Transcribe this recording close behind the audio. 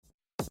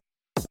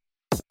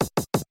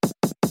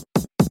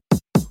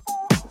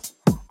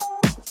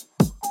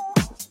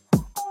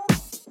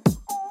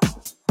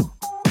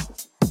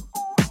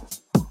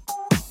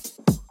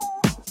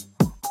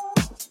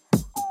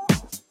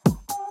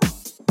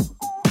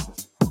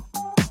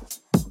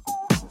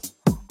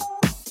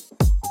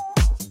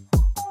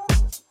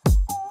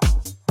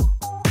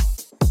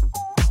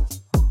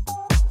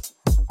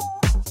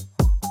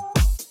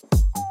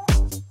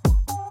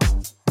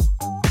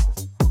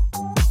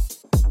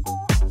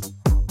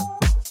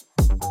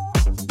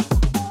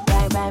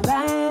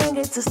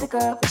it's a stick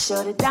up.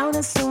 Shut it down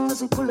as soon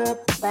as we pull up.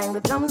 Bang the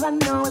drums, I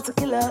know it's a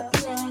killer.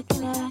 Bang,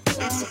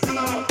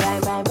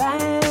 bang,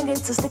 bang,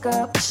 it's a stick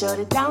up. Shut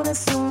it down as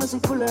soon as we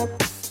pull up.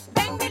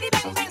 Bang, bitty,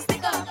 bang, bang,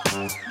 stick up.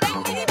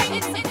 Bang, bitty, bang,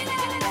 it's a killer.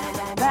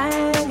 Bang,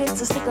 bang, bang, it's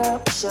a stick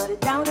up. Shut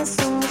it down as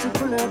soon as we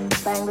pull up.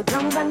 Bang the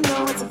drums, I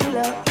know it's a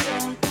killer.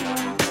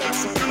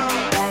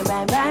 Bang,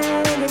 bang,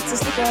 bang, it's a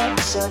stick up.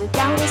 Shut it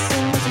down as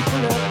soon as we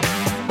pull up.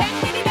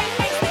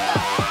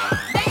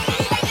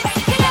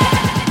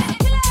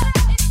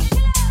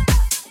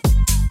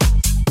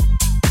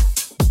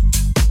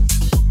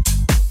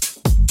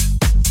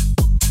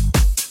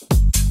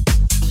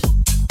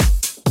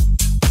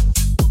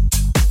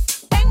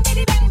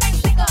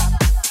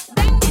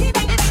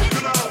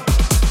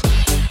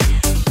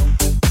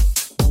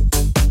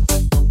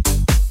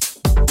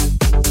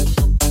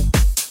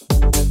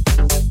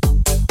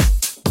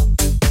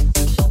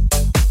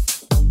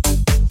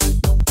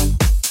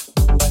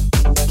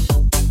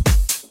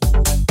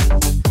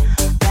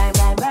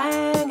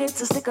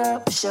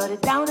 Shut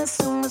it down as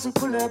soon as we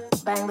pull up.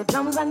 Bang the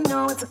drums, I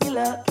know it's a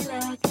killer.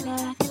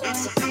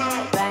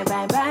 Bang,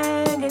 bang,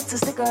 bang, it's a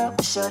stick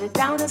up. Shut it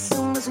down as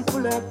soon as we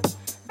pull up.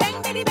 Bang,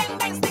 bitty, bang,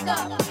 bang, stick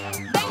up.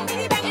 Bang,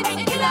 bitty, bang,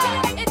 it's a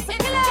killer. It's a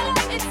killer.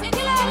 It's a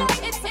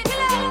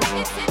killer.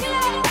 It's a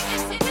killer.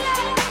 It's a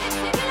killer.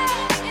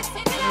 It's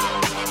a killer. It's a killer.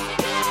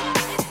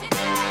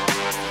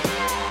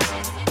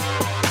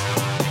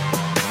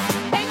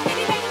 Bang,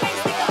 bitty, bang, bang,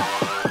 stick up.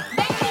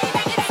 Bang, bitty,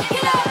 bang, it's a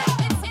killer.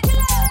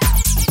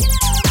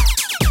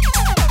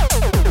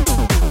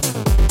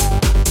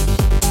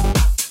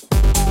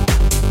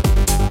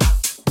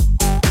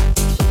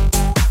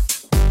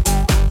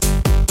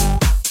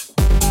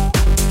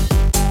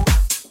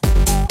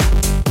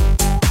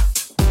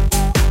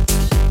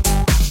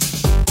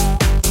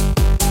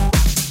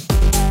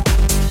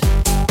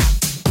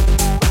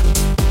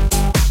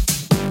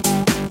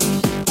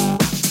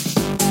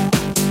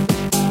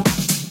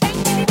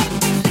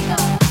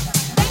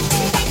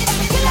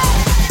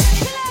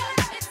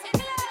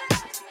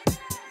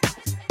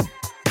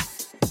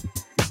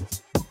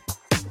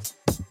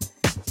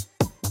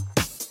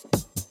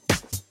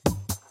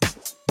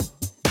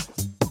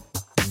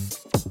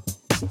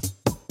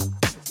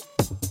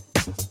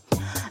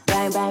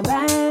 Bang,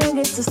 bang,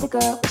 it's a stick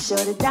up.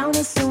 Shut it down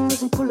as soon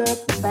as we pull up.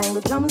 Bang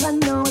the drums, I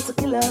know it's a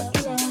killer.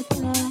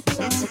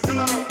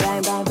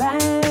 Bang, bang,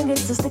 bang,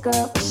 it's a stick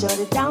up. Shut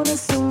it down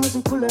as soon as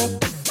we pull up.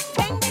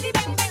 Bang, bitty,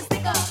 bang, bang,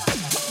 stick up.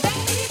 Bang,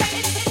 bitty, bang,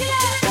 it's a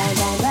killer. Bang,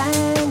 bang,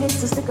 bang,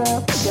 it's a stick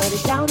up. Shut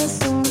it down as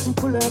soon as we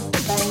pull up.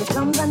 Bang the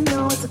drums, I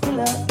know it's a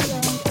killer.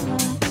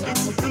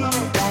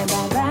 Bang,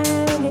 bang,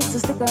 bang, it's a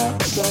stick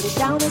up. Shut it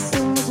down as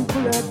soon as we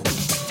pull up.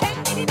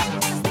 Bang, bitty, bang,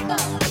 bang, stick up.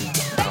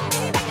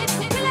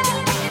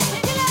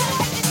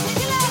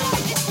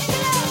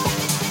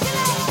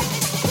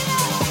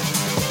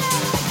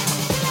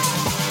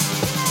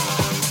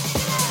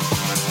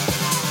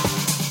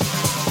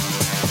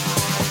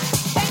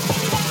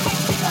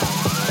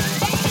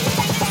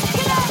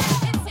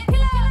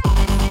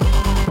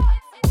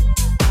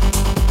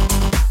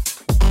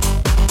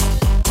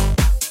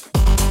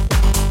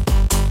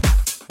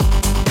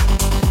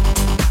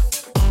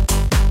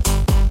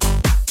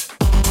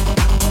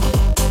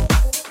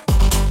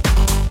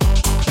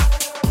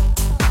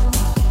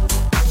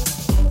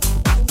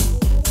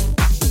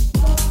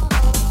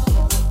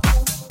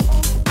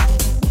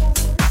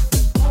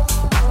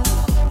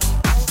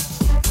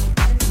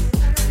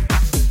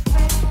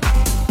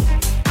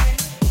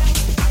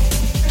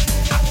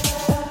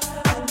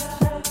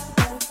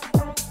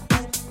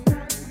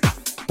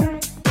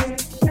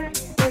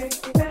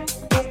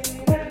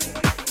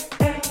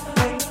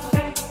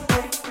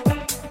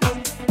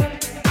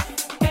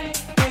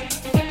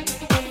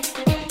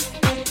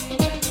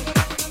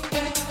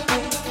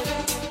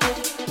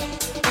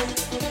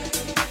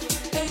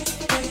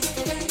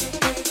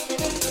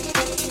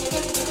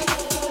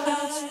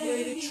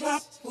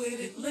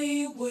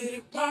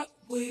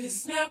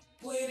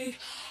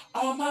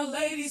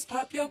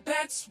 Pop your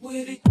backs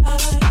with it,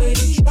 with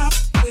it, drop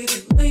with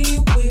it,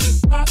 lean with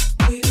it, rock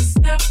with it,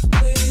 snap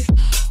with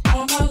it.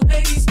 All my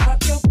ladies,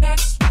 pop your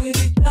backs with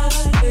it, with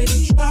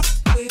it, drop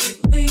with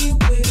it, lean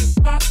with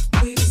it, rock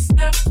with it,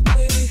 snap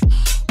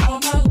with it.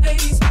 All my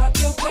ladies, pop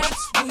your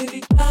backs with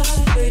it,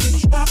 with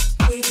it, drop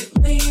with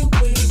it, lean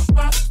with it,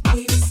 rock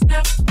with it,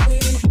 snap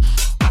with it.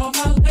 All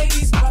my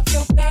ladies, pop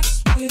your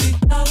backs with it,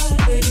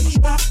 with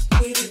it, drop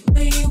with it,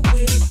 lean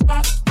with it,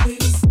 rock with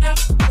it, snap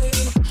with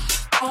it.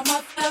 All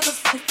my fellas,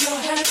 put your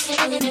hands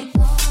with it.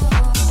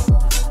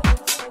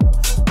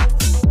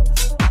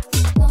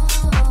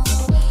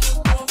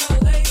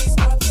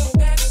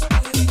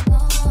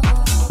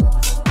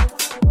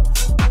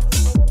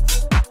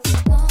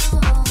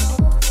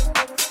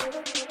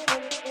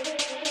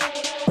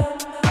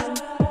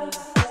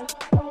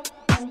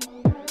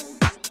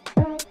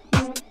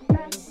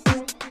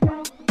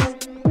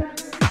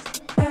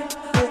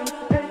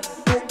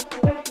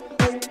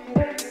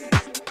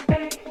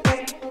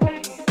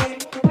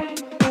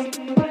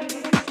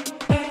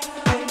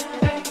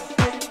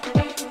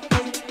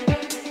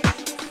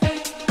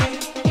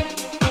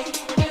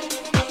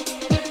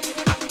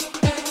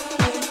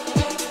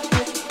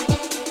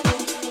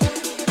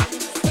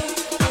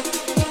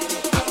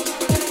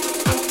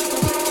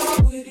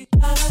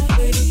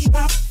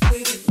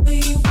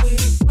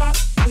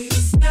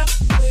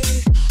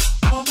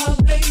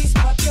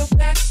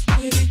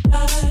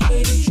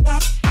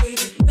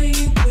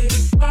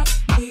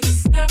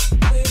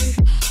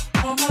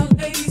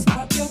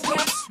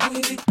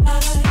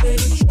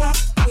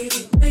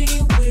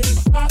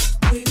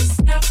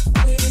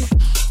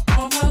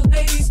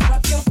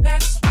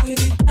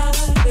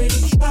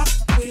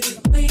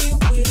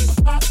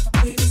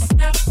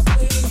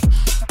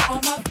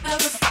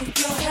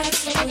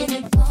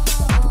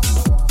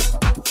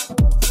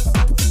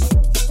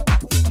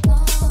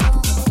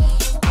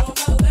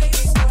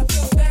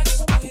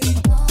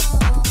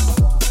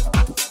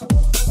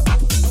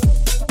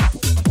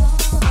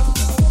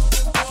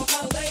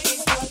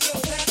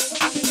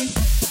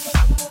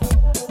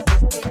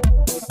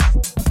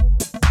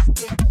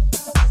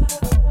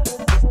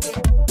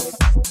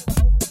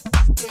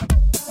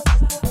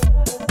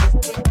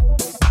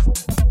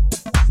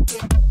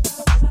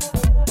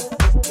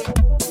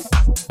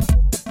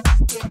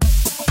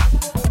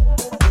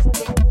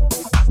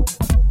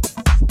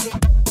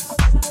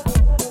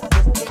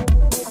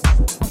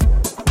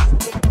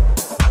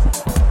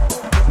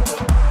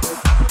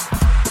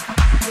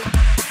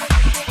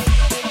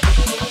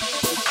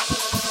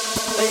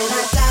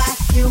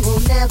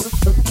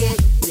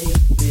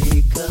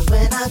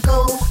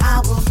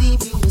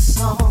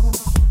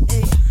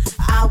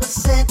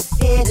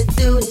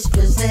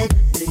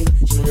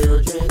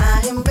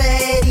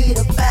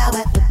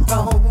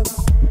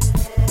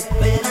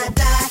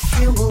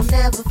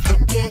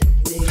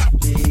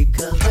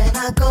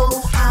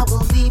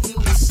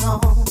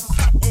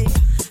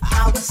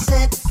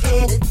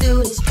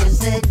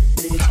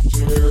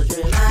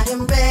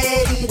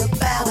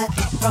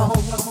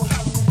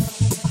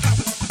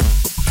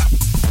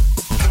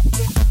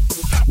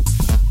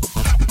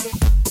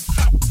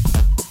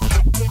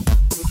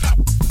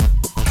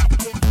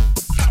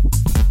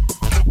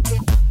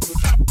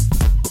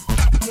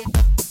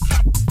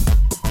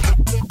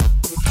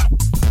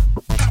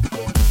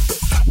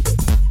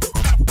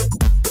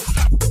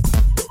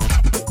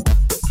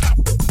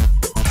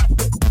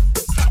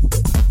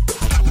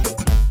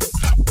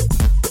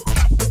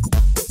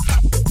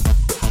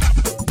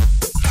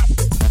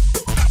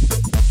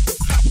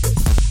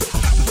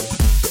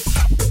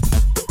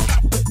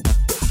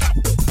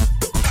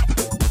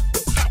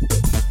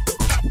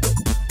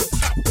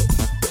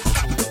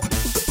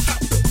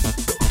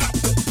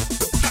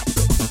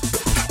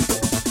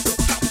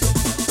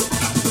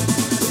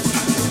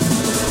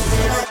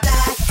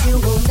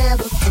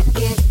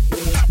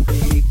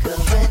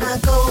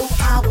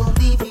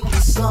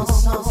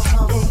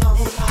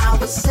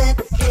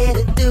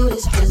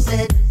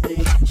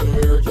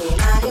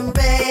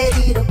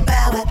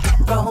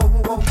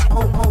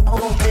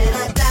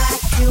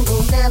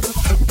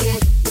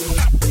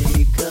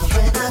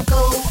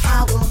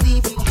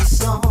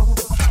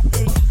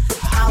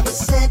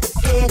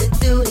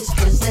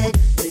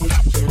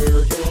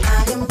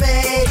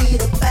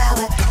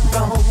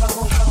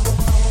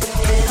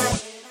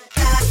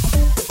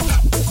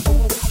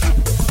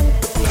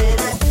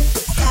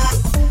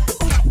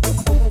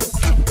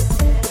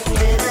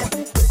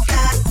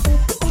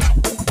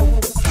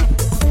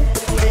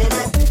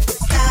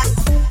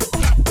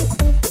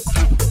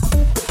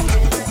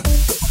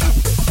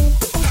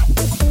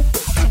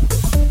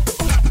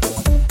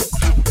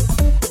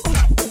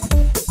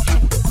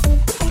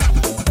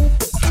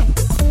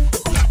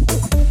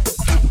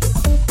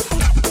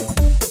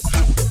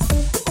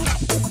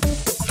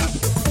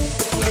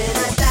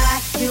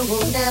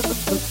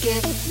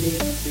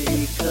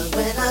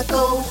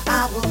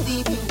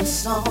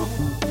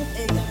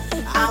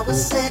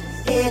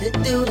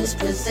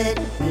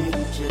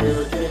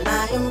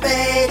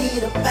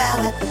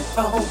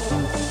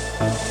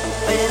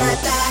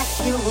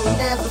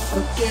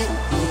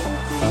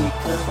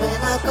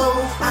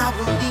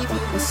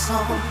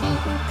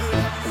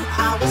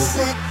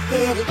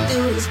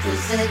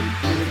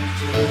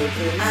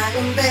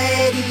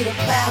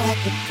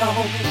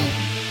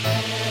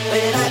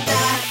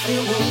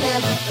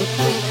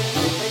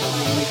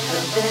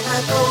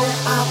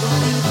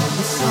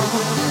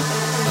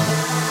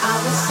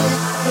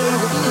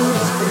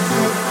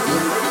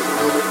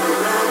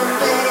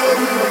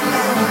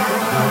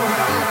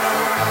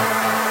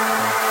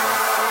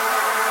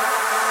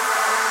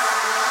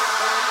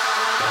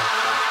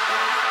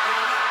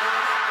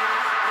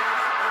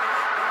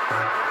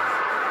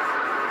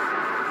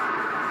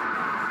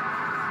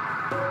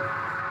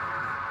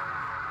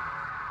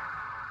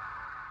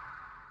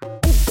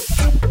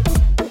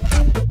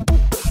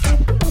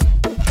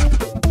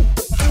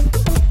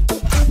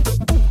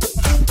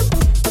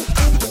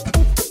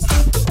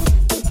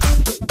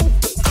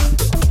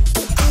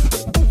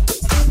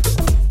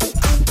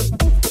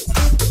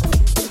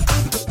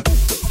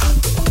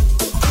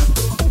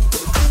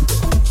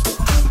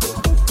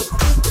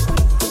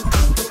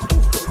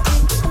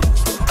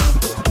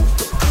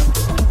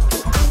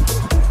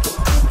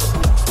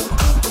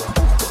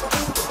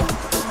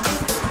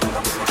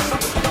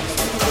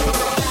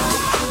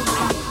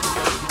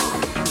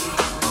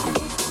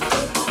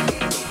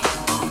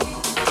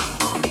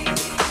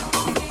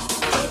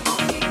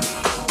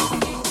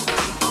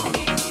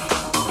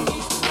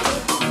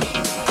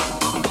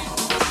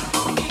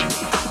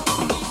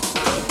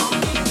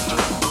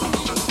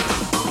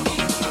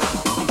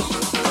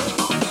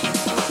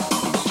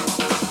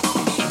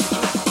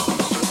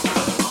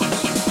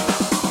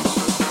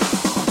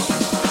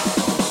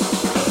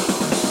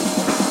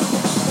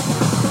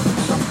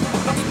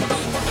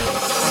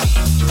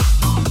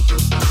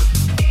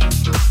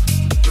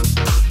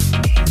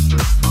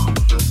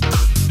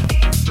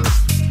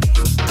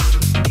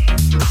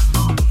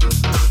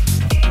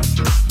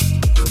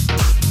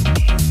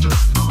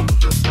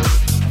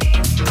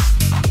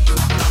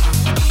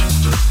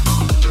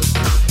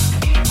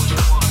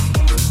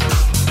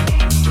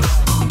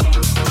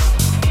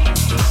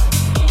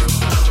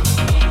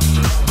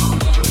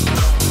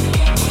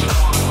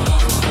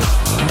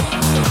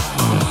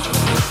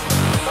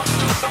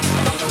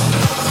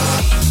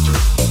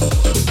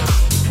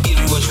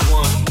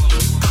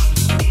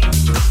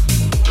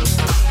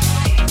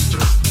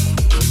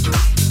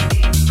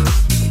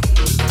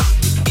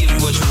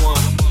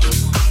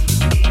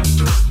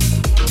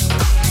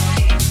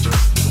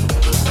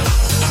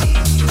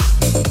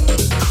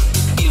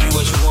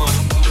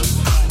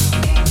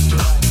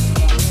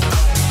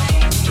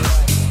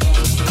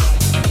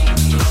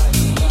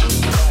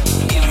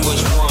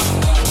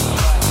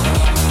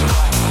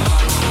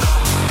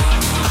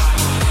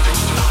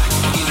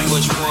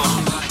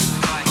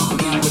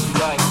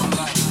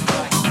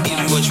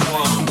 what you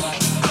want.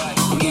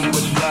 We'll give you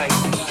what you like.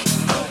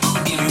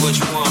 We'll give you what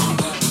you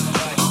want.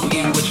 We'll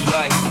give you what you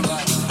like.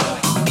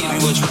 We'll give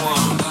you what you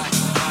want.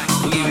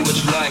 We'll give you what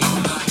you like.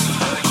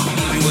 We'll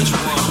give you what you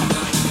want.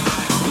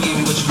 We'll give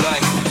you what you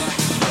like.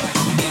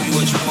 We'll give you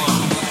what you want.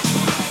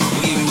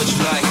 We'll give you what you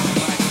like.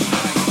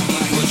 We'll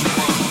give you what you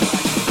want.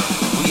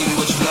 We'll give you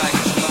what you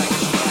like.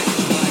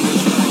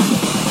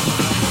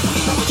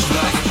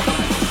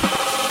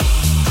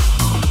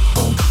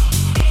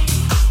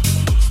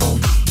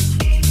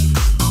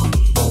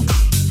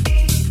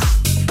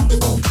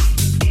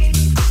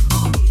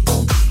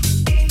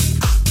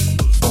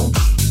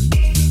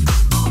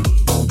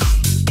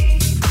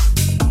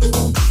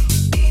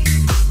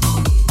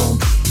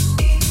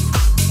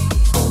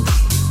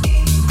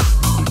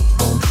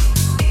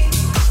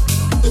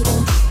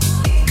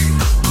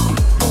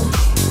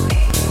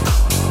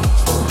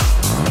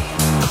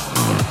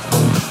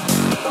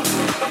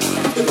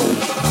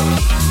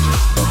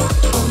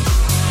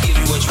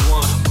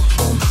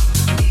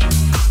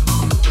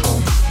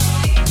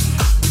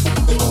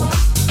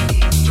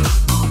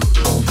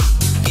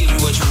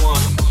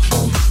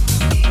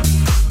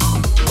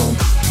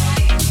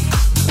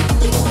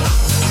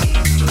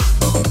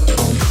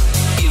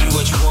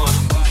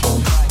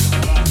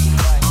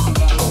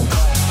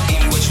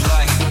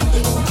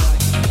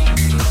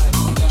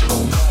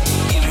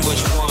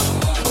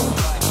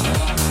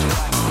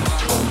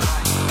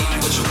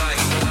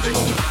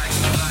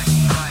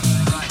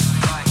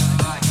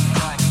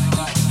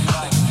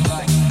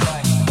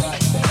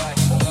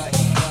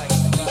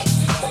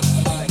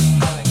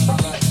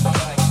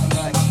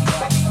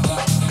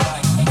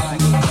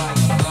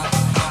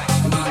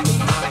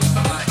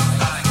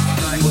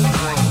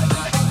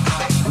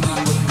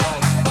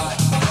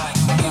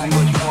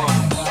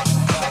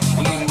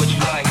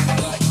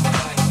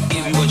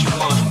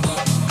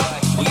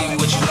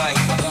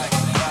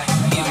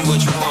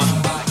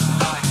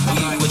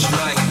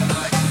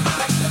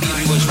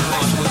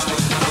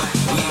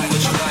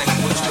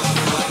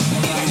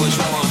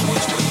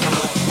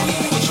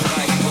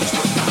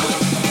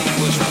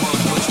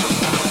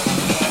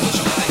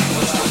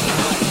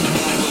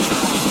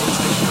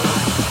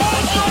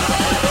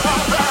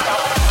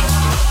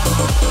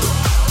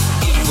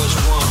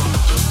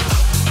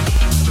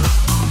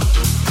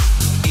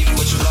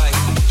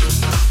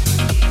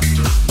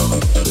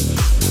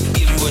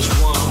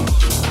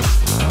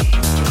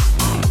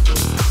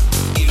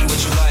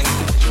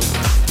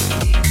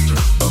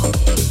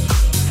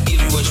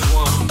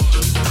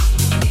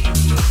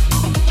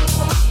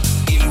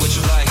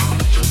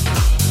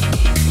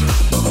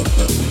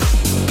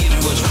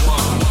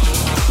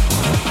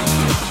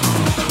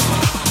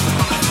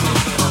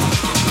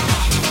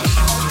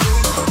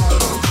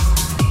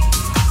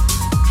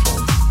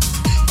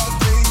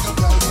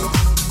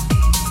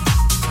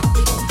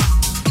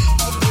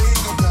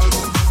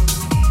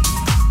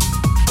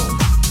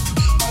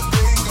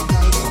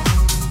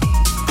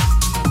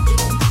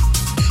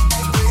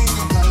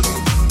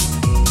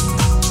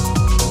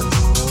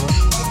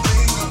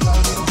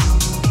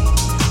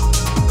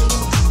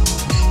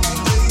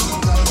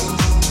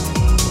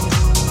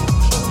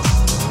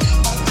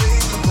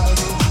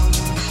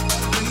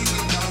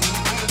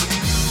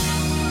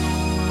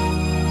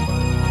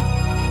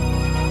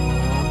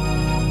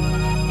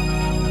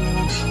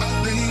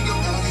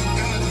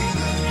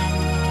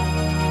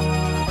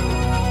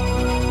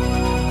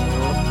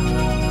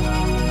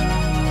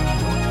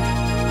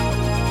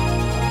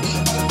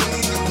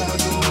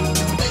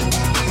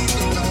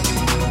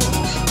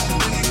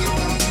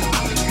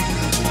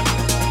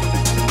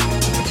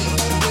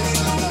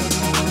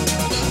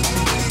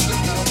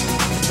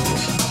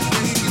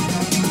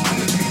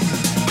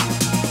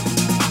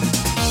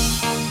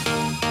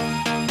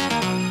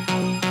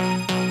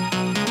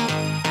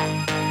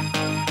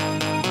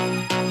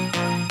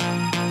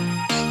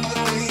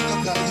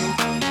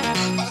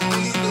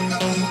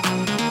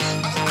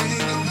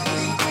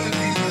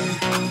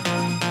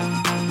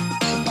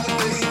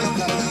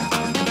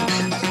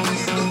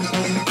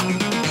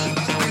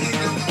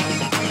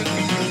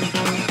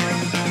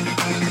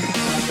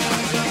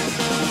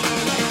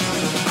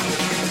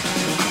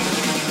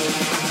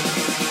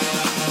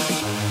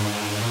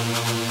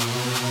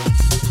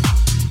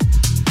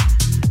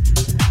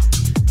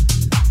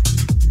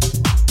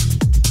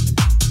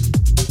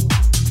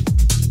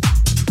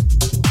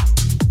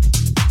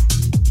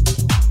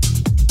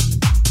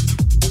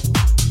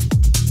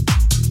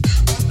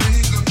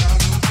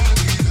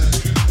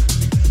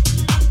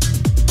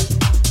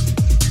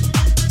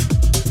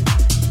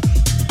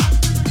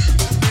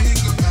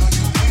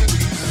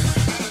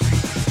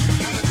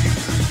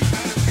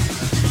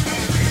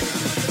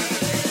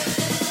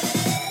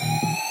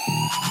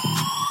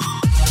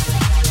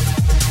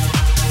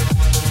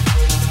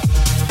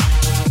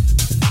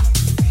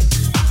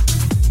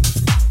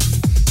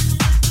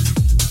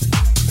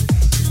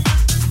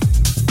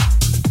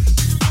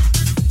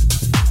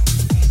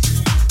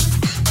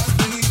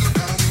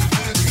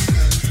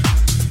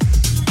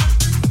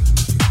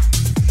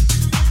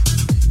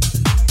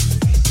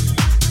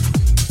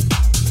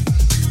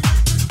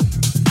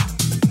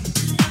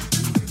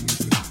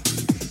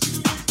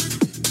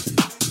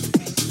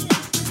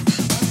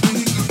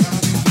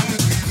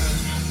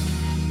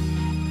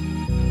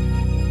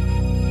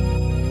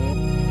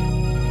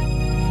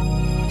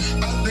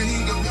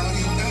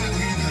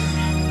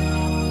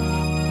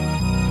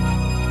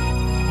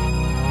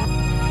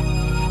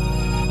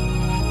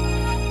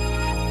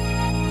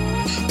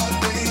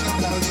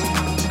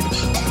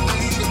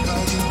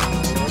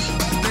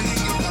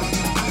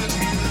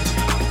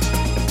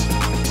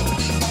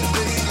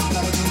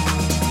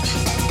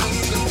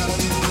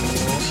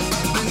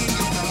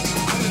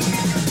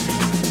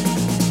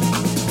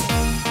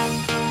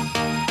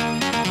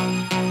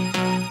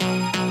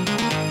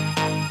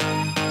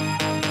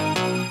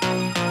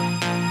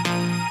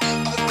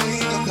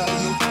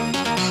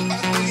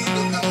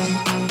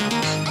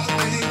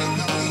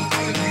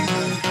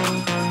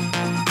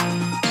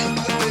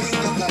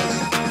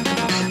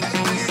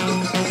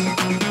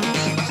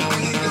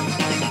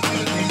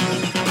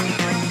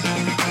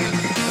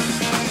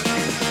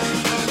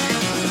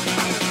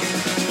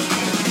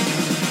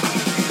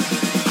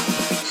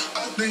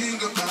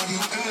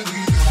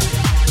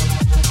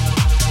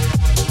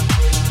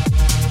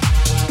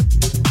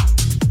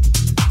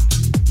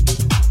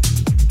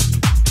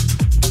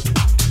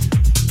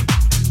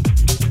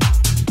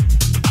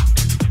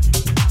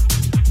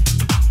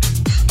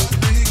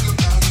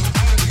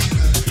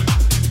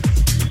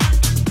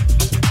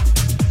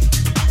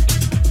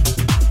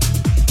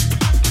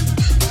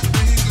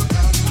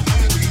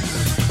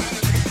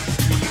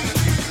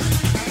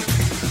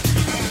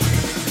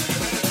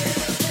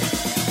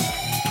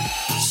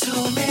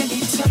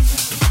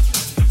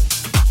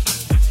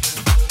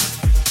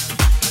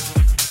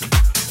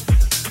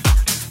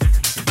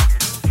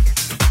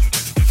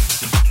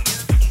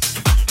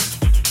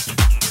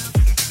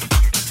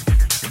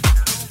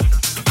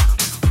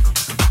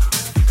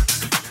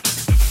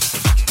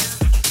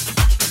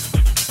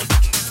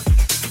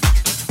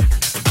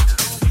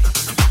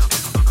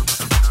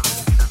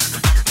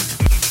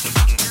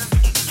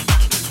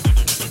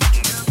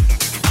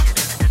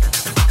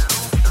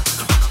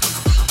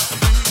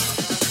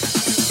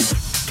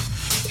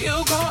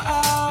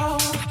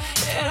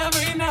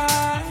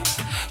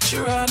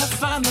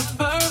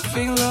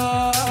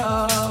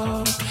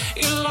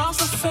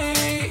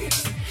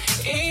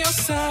 faith in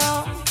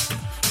yourself,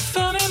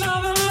 feeling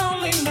all the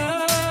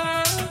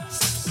loneliness.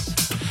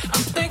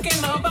 I'm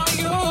thinking about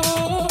you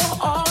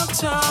all the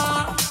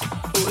time.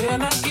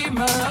 When I give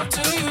my love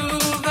to you,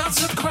 that's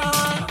a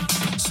crime.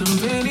 So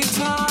many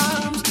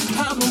times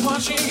I've been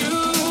watching you,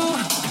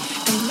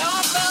 and now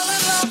I fell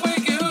in love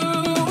with you.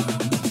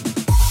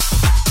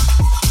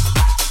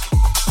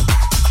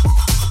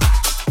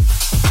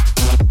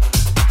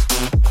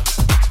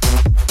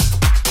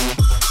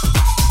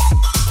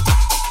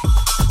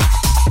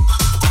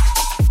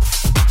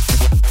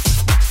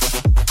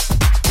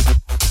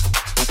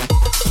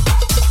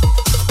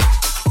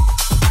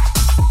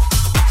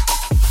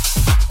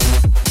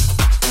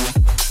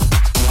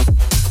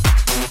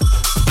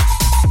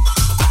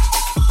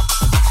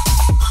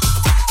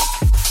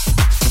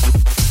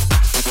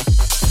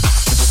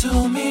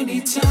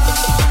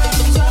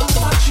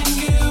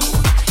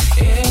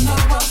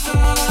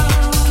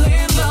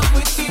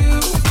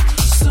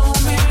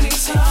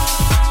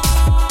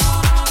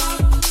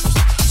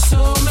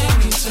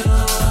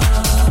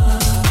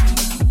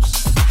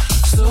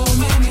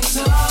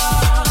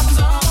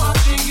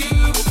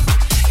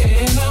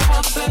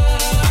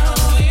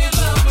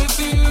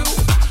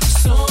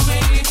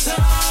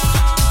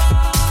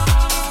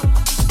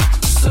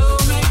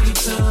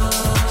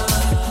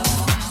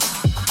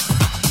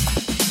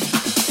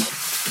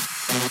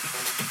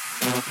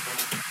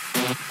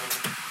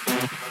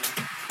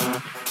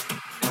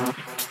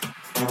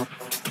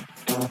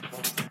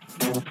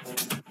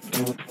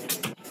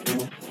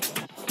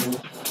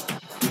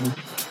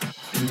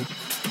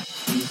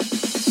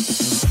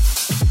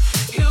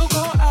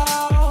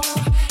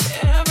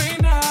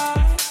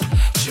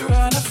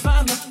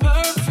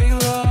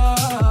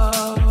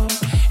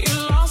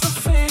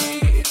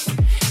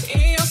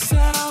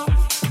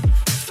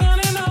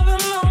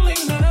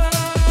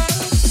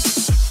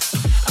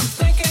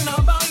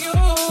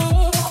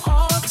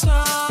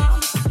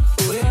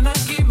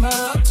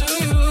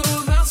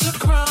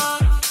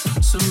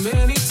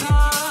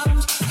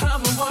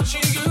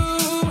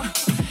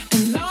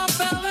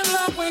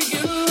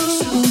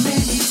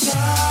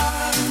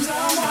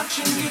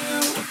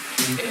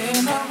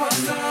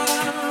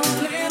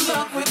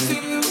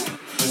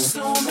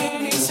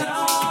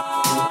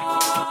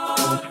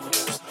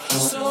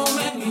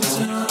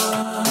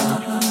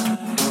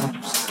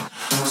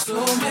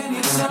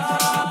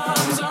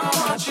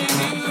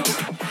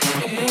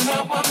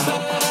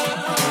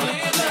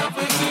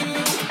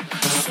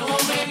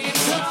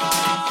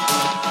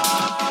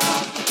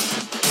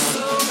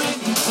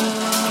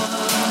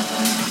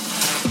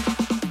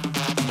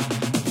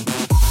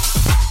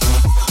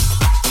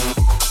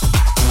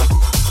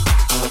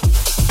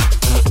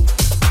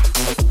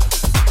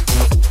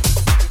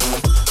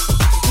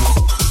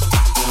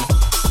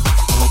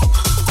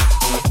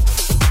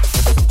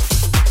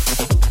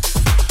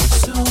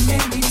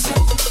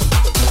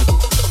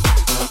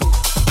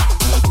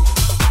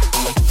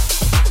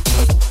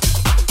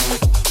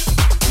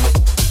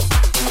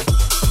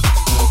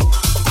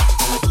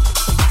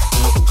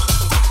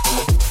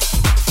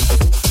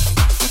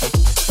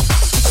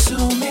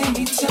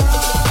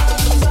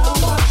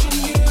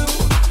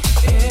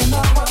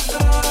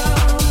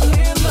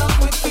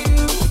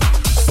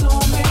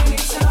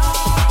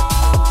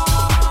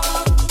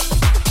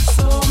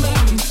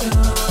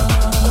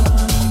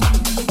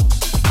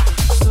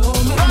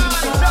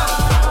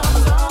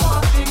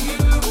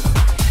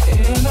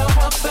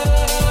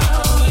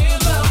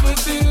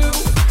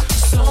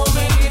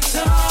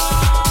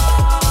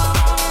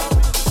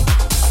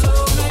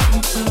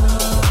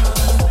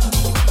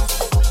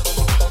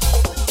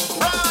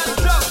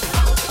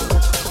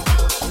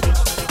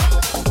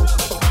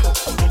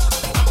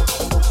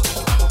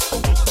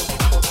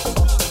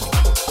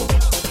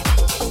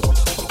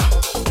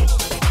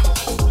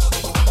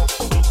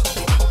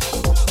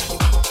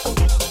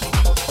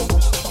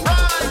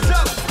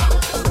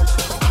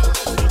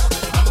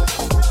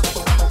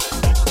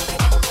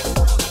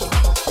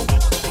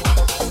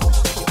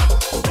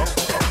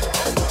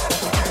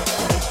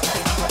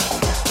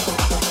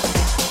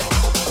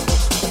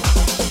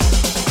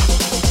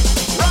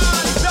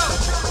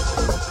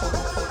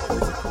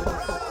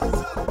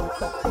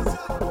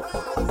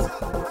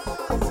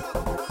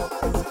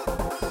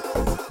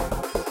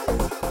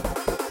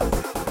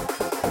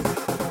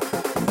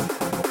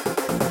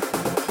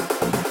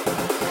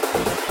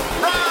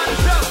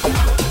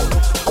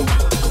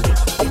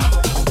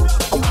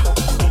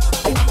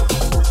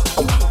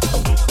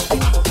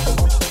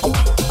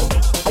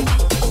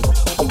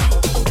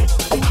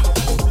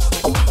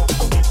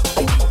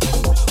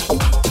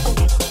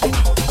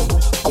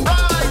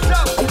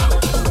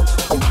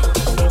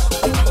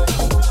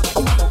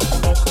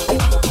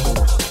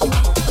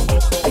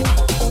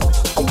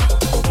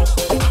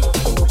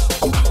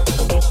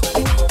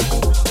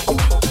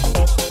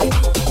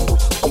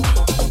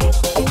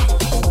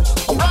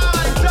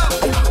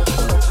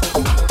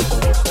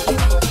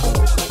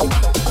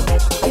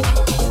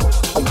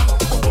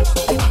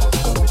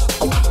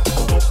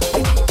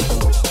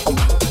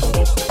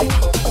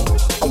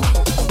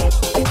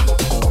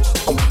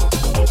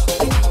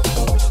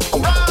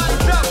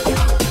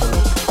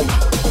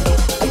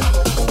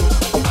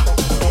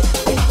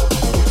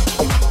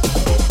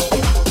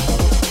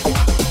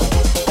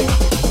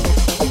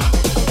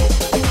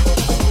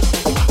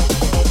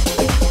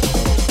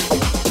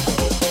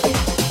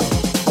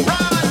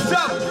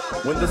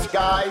 The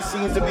sky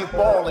seems to be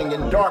falling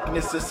and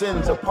darkness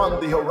descends upon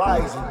the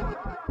horizon.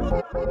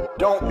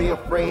 Don't be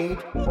afraid.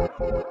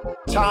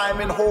 Time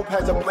and hope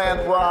has a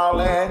plan for our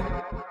land.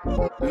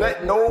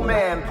 Let no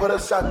man put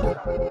us under.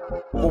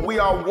 For we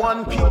are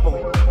one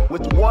people,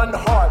 with one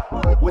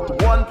heart, with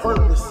one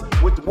purpose,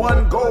 with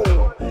one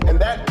goal. And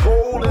that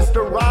goal is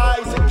to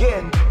rise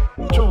again,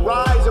 to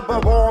rise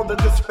above all the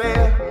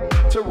despair,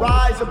 to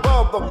rise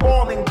above the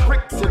falling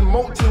bricks and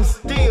molten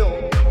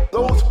steel.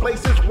 Those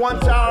places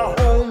once our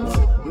homes,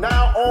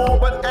 now all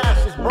but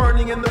ashes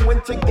burning in the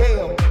winter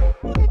gale.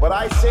 But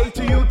I say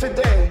to you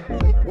today,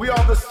 we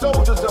are the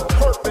soldiers of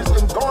purpose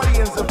and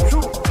guardians of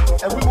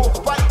truth. And we will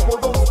fight for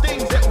those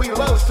things that we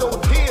love so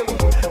dearly.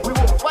 We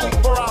will fight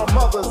for our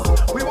mothers.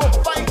 We will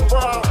fight for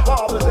our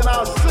fathers and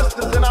our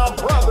sisters and our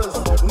brothers.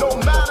 No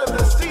matter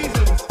the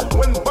seasons,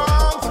 when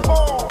bombs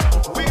fall,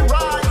 we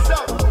rise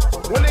up.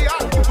 When they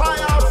occupy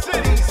our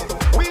cities,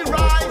 we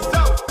rise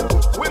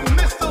up. When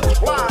missiles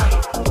fly,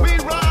 we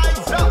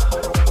rise up.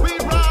 We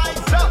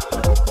rise up.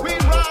 We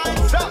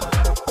rise up.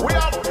 We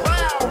are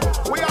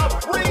proud. We are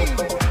free.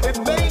 It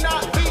may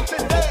not be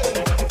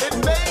today. It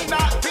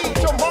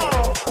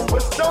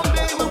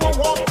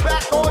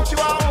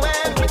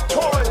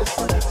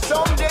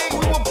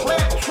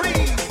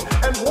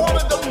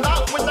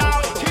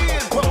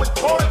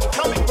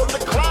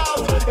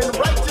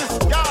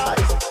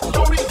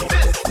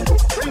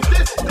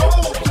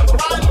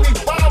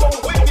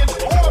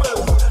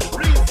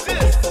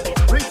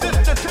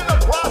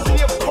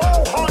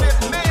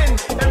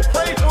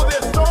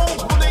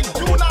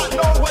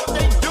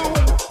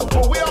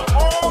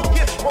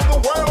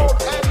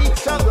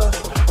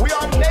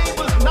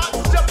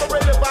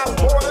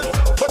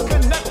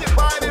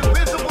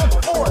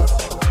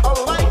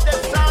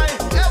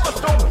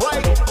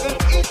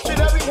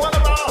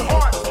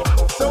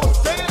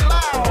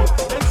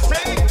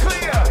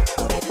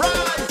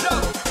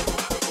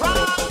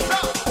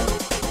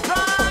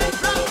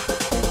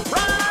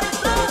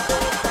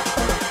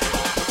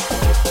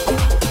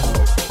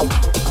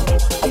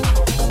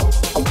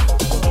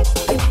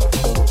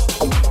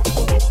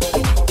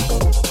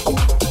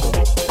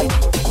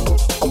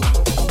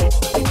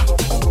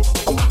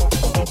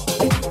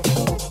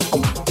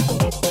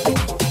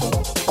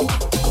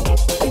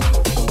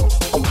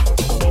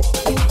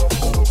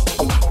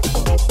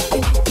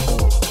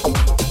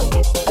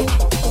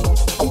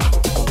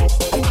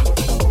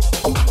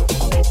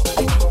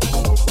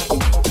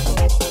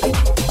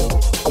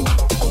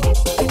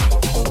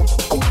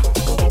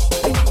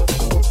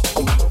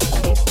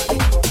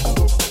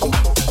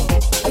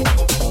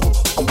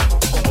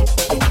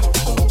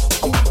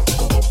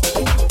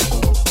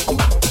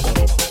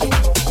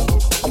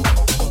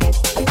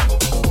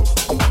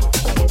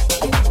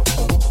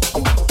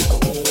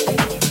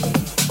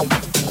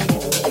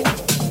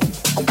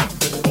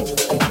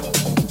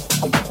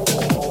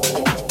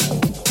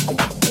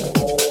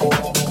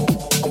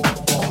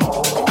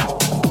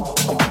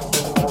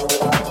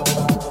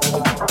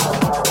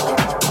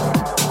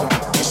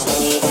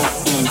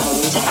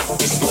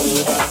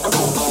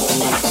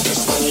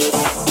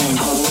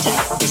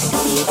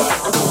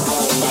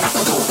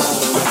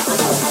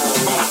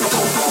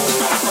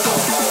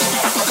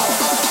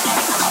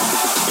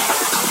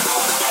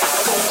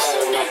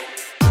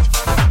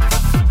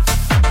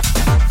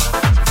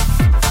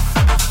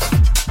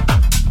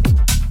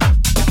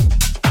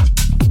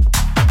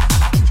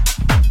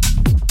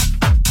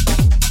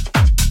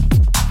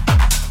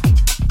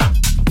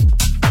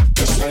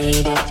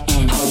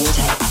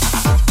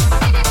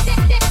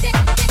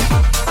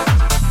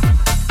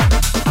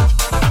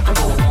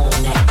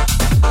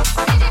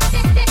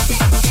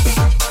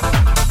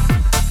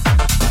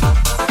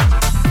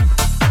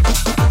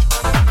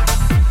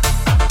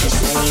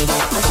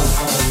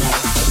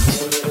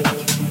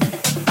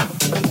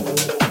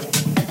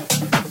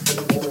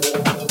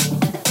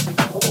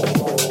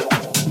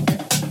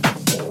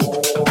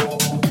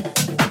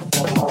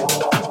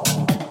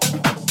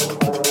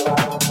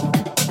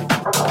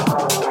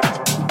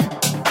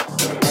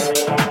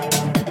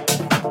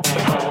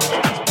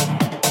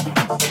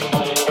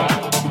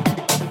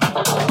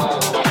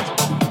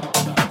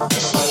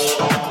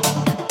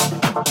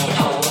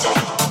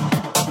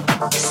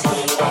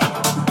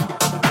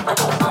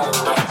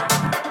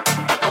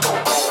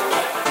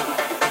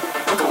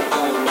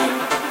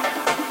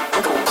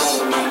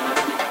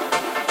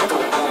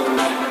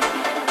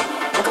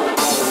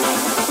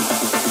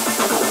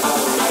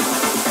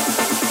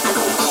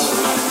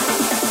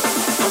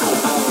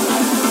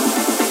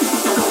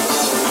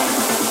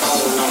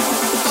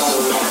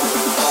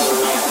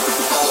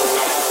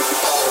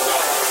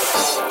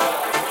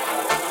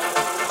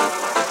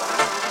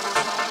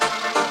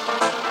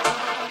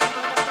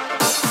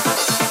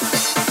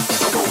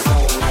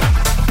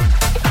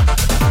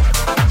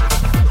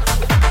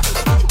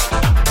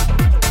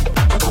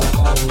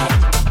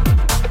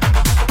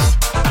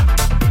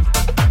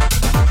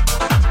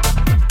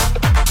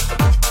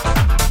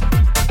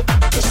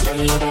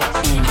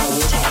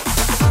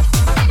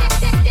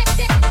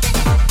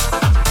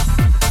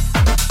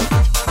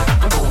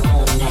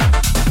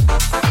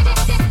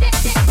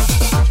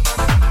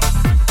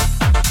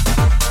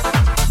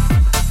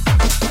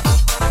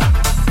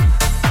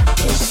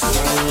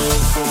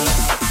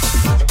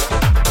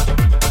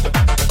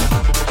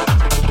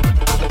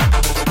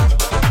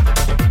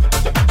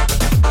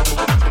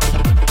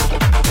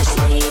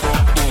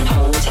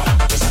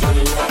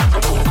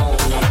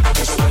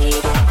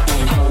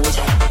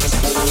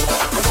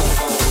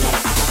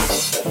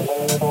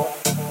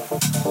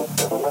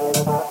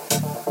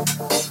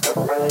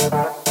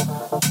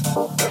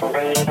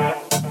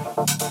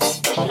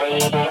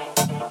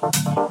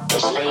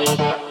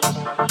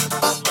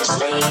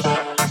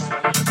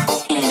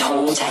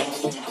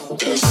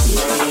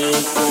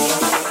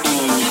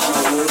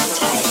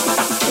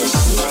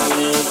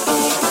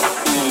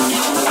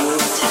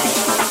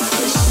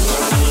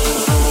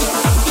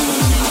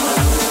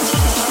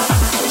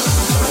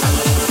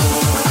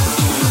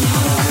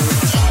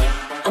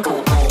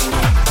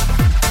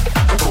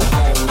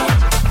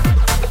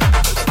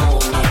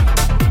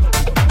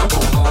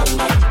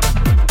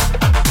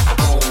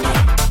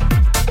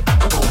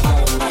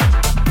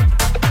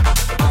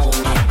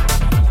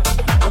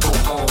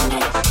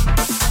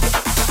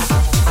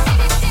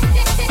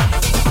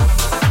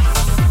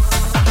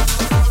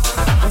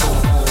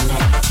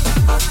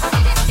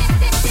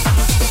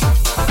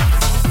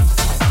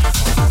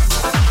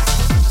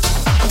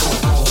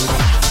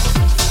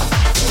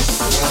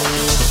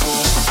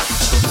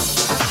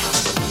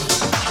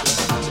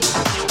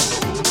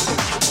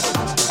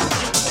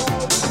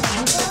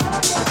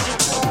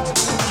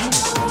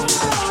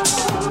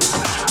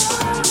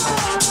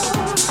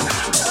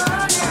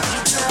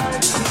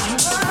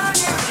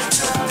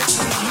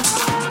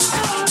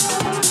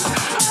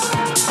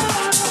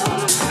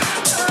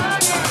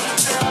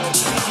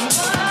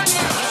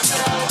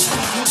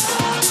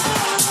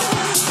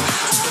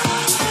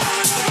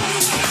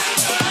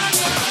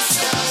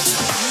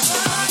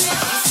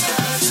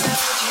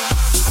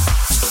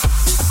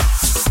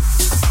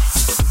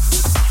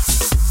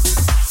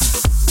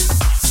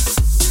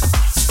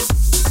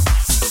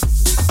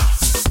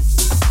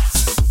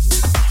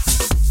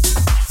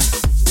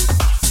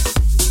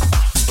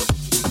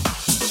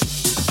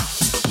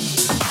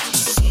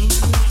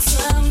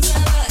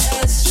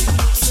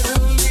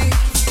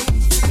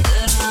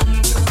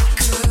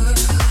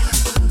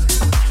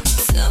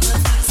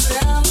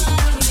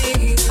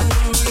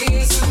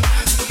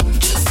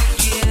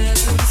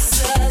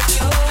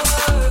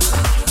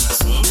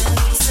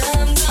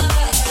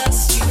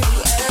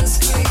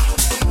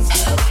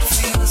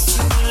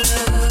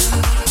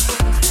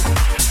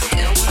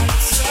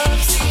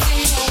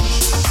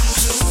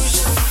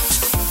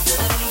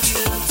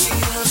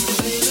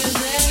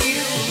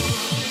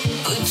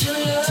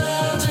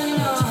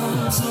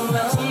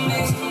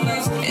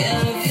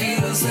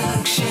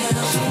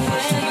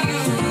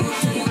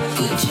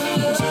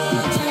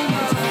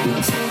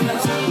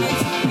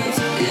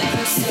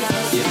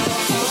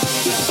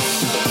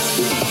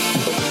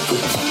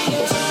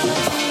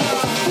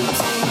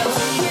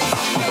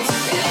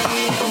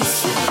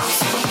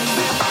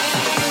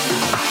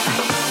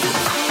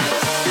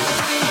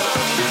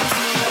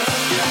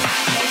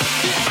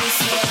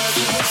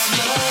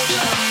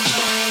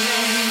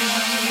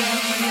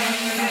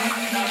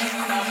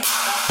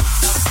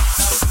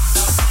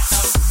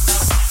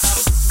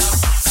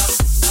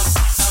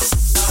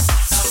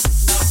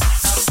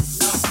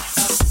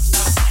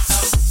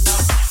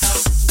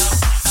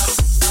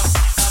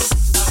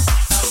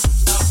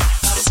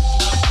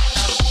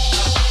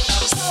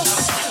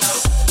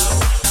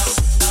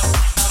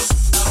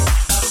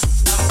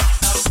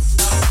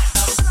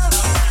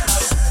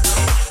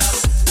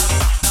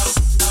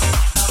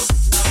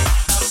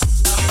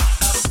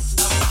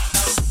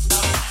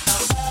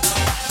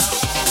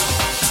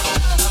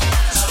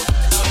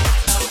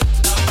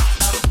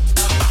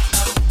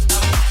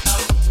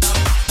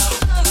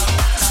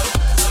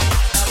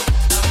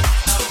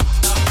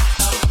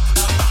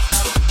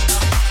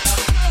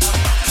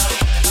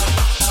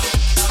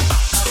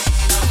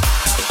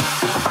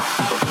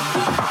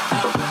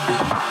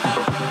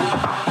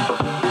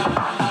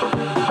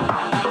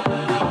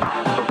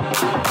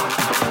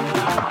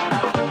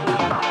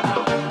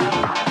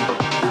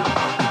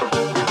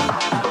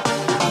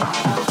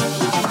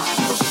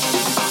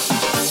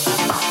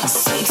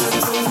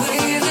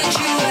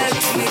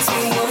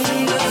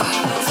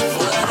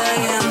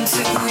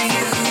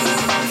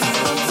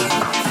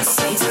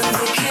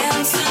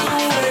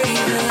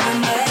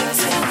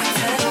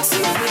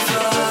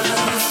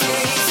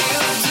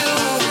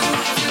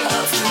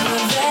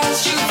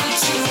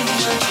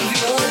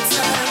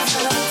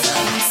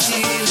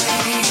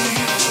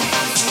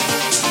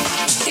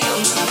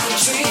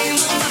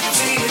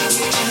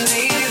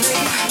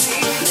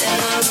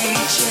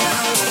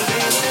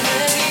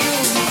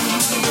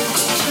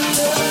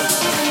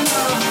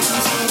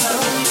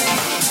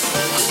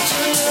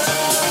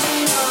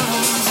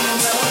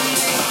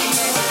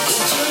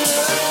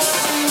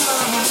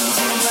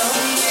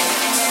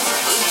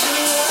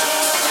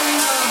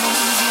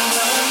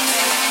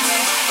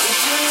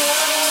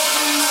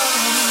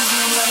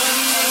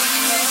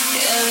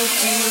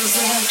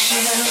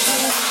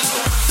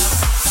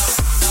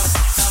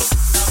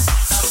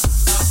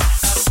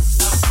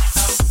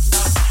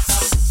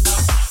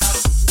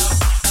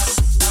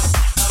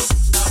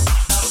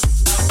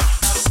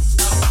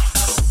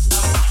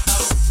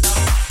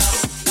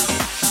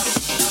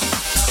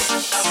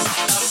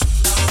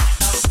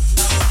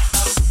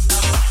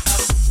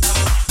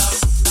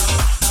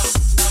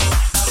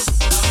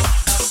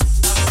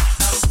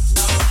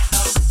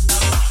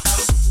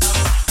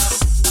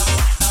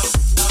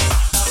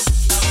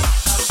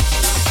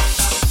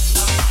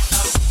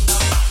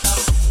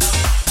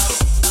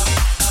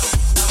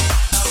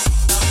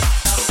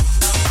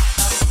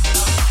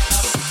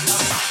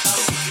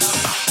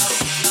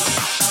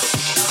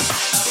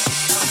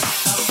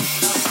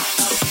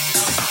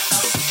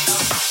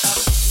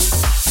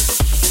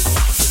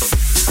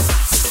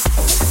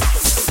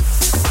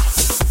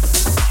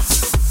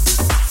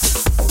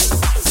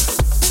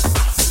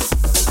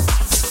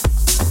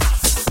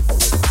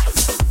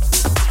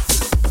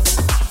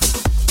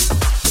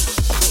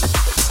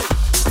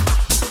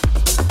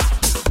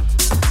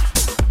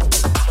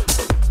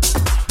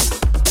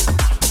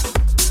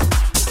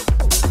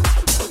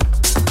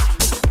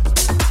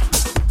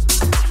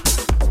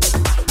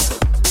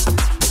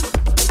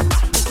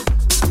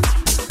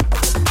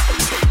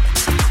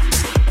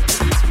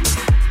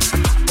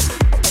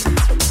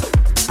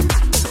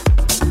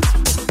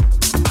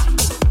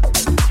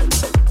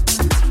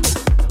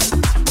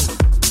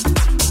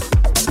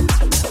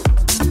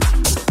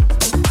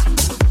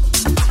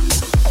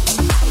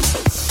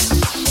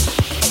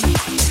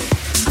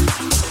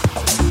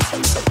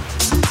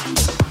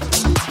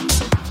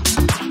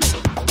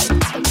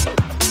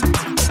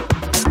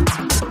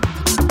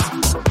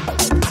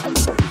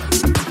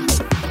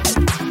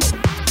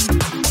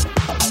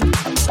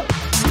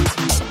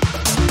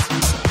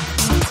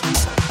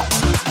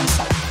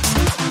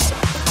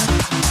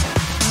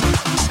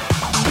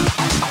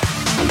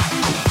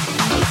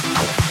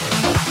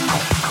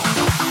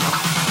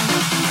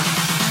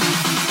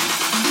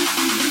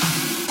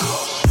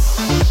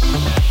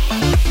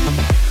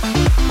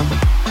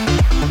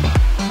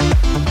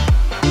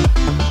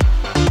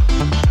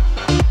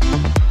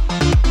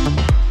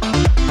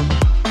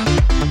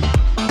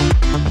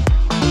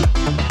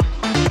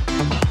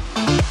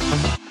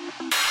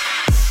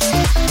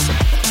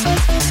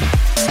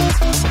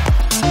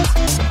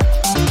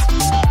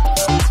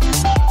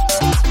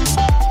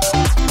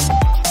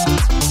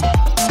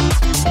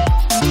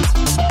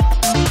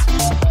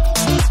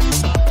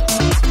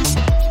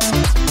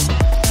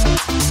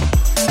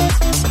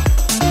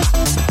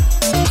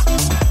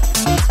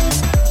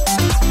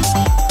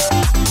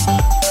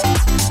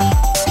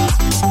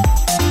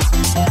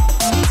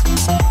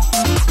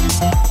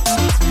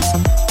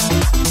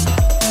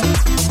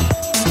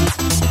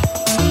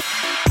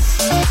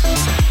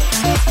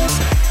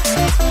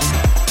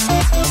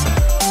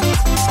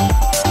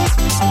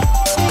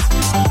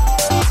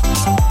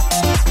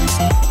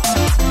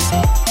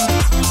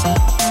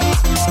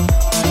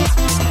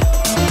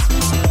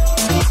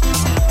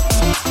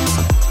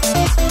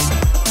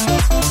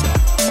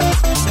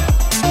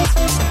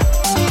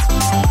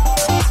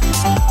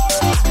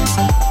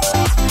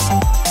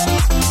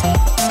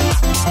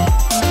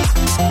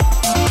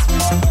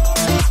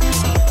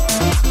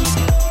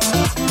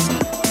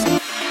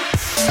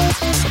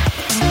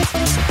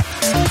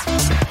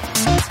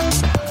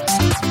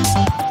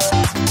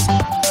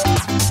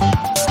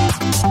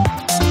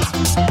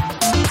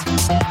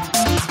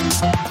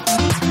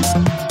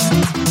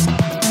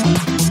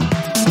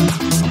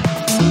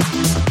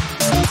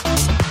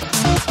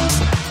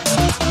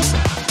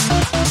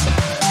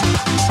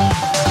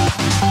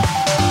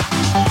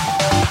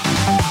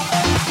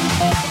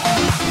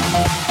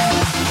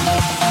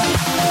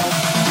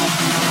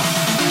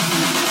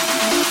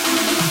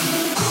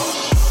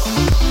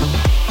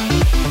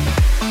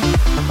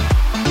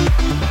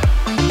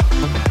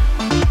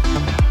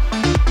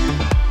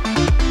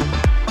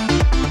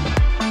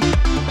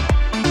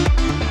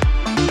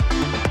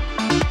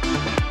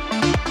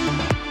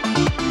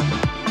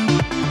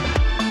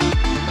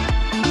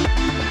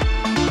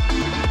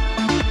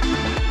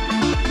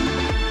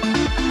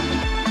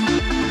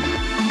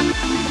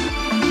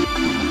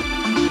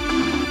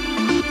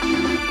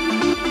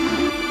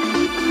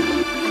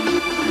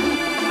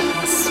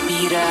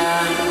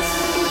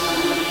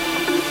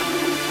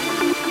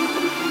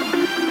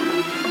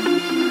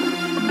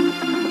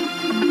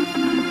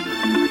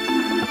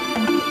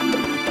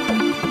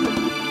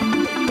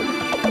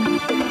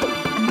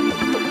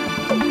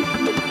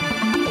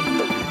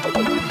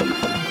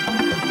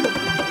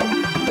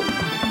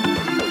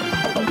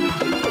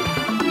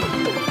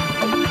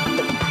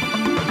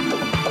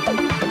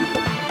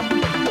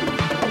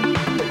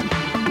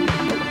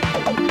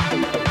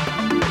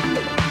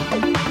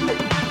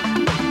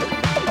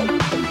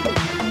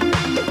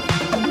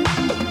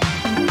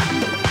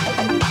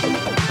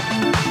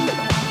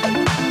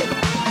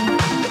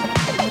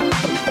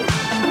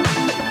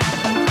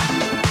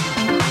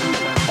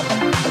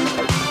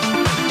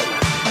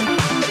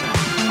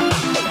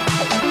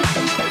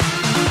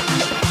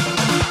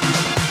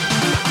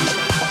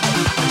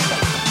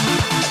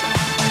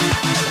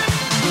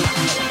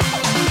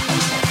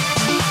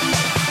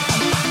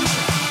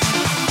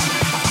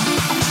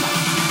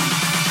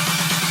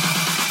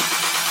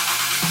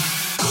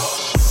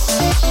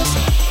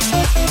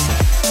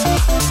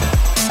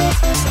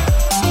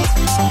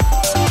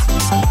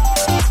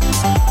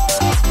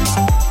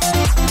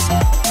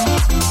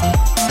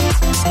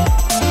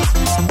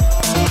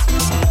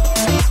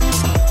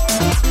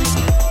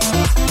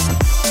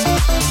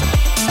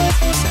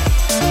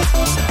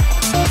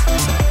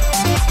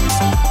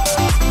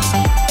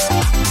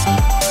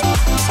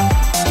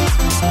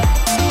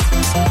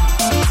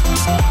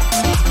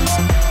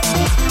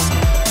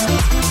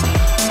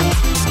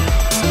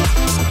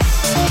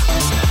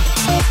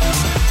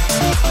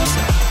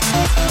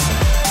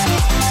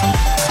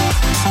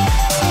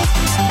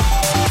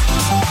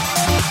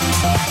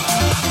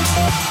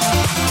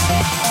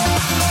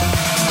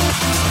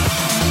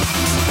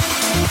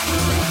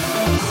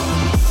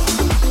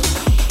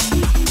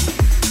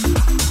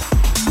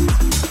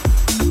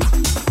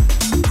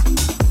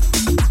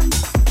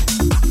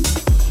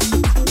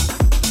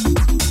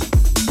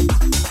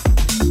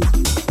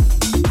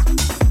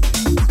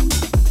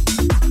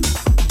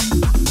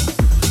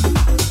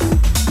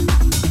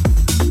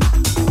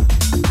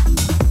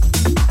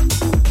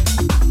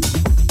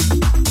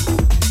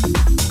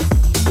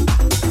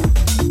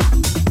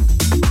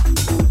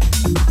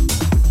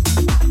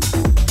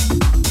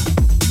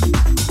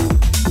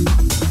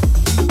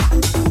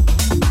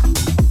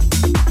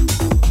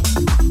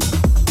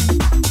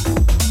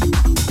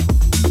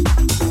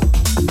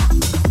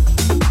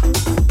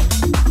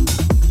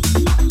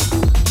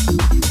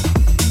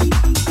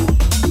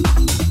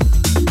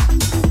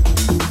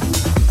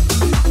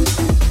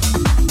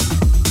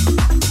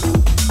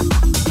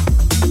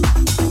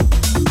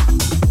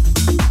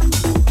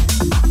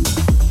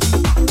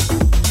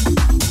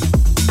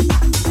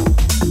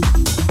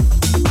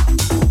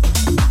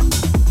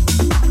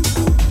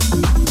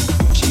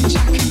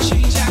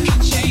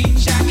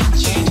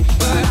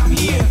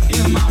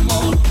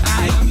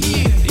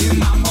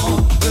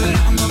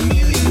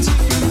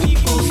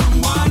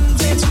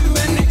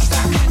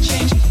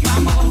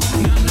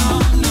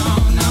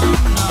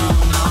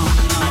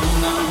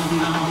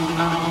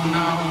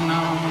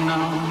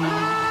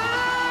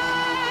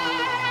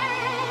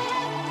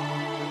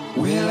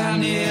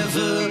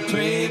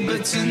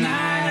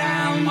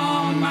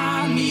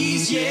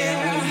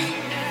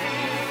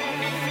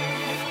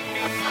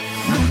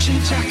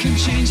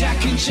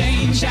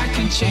I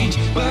can change,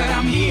 but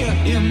I'm here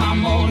in my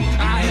mode.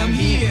 I am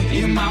here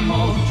in my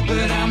mode,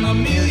 but I'm a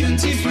million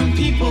different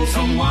people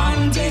from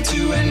one day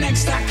to the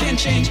next. I can't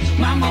change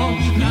my mode.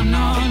 No,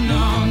 no,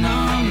 no, no,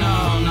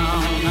 no, no, no,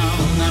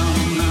 no,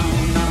 no,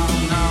 no,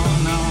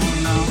 no,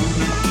 no.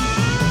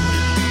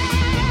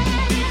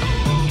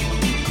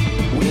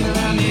 Well,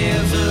 I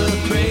never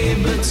pray,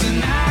 but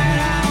tonight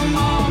I'm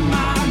on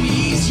my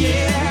knees,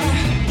 yeah.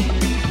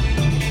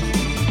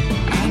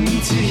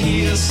 To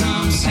hear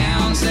some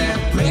sounds that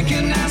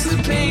recognize the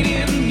pain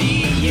in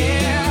me,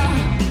 yeah.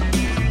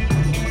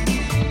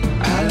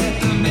 I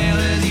let the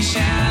melody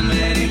shine,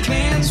 let it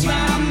cleanse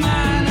my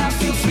mind. I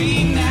feel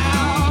free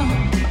now,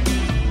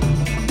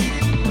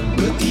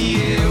 but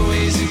the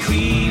airways are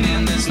clean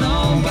and there's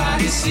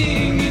nobody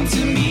singing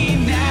to me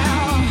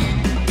now.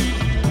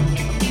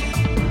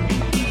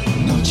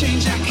 No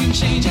change, I can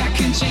change, I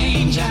can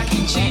change, I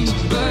can change,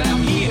 but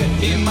I'm here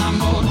in my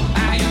mode.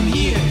 I am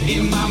here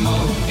in my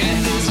mode,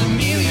 and there's a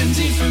million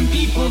different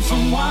people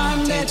from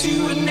one day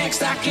to the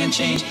next. I can't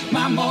change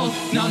my mode.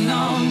 No,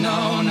 no,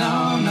 no,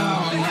 no, no,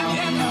 no, no,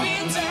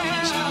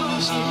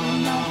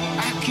 no,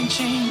 I can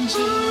change it,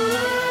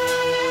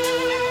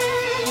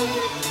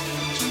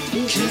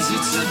 'cause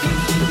it's a good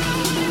thing.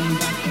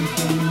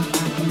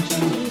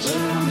 But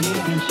I'm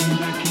here and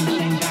change, I can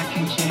change, I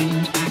can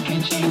change, I can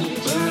change.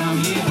 But I'm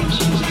here and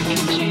change, I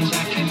can change,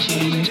 I can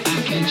change, I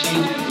can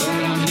change.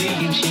 But I'm here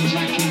and change,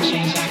 I can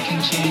change, I can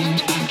change,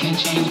 I can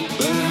change.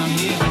 But I'm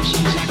here and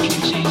change, I can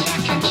change,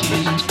 I can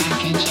change, I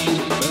can change.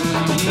 But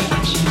I'm here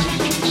and change, I can change, I can change, I can change. But I'm here and change,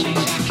 I can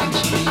change, I can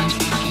change,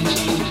 I can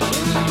change.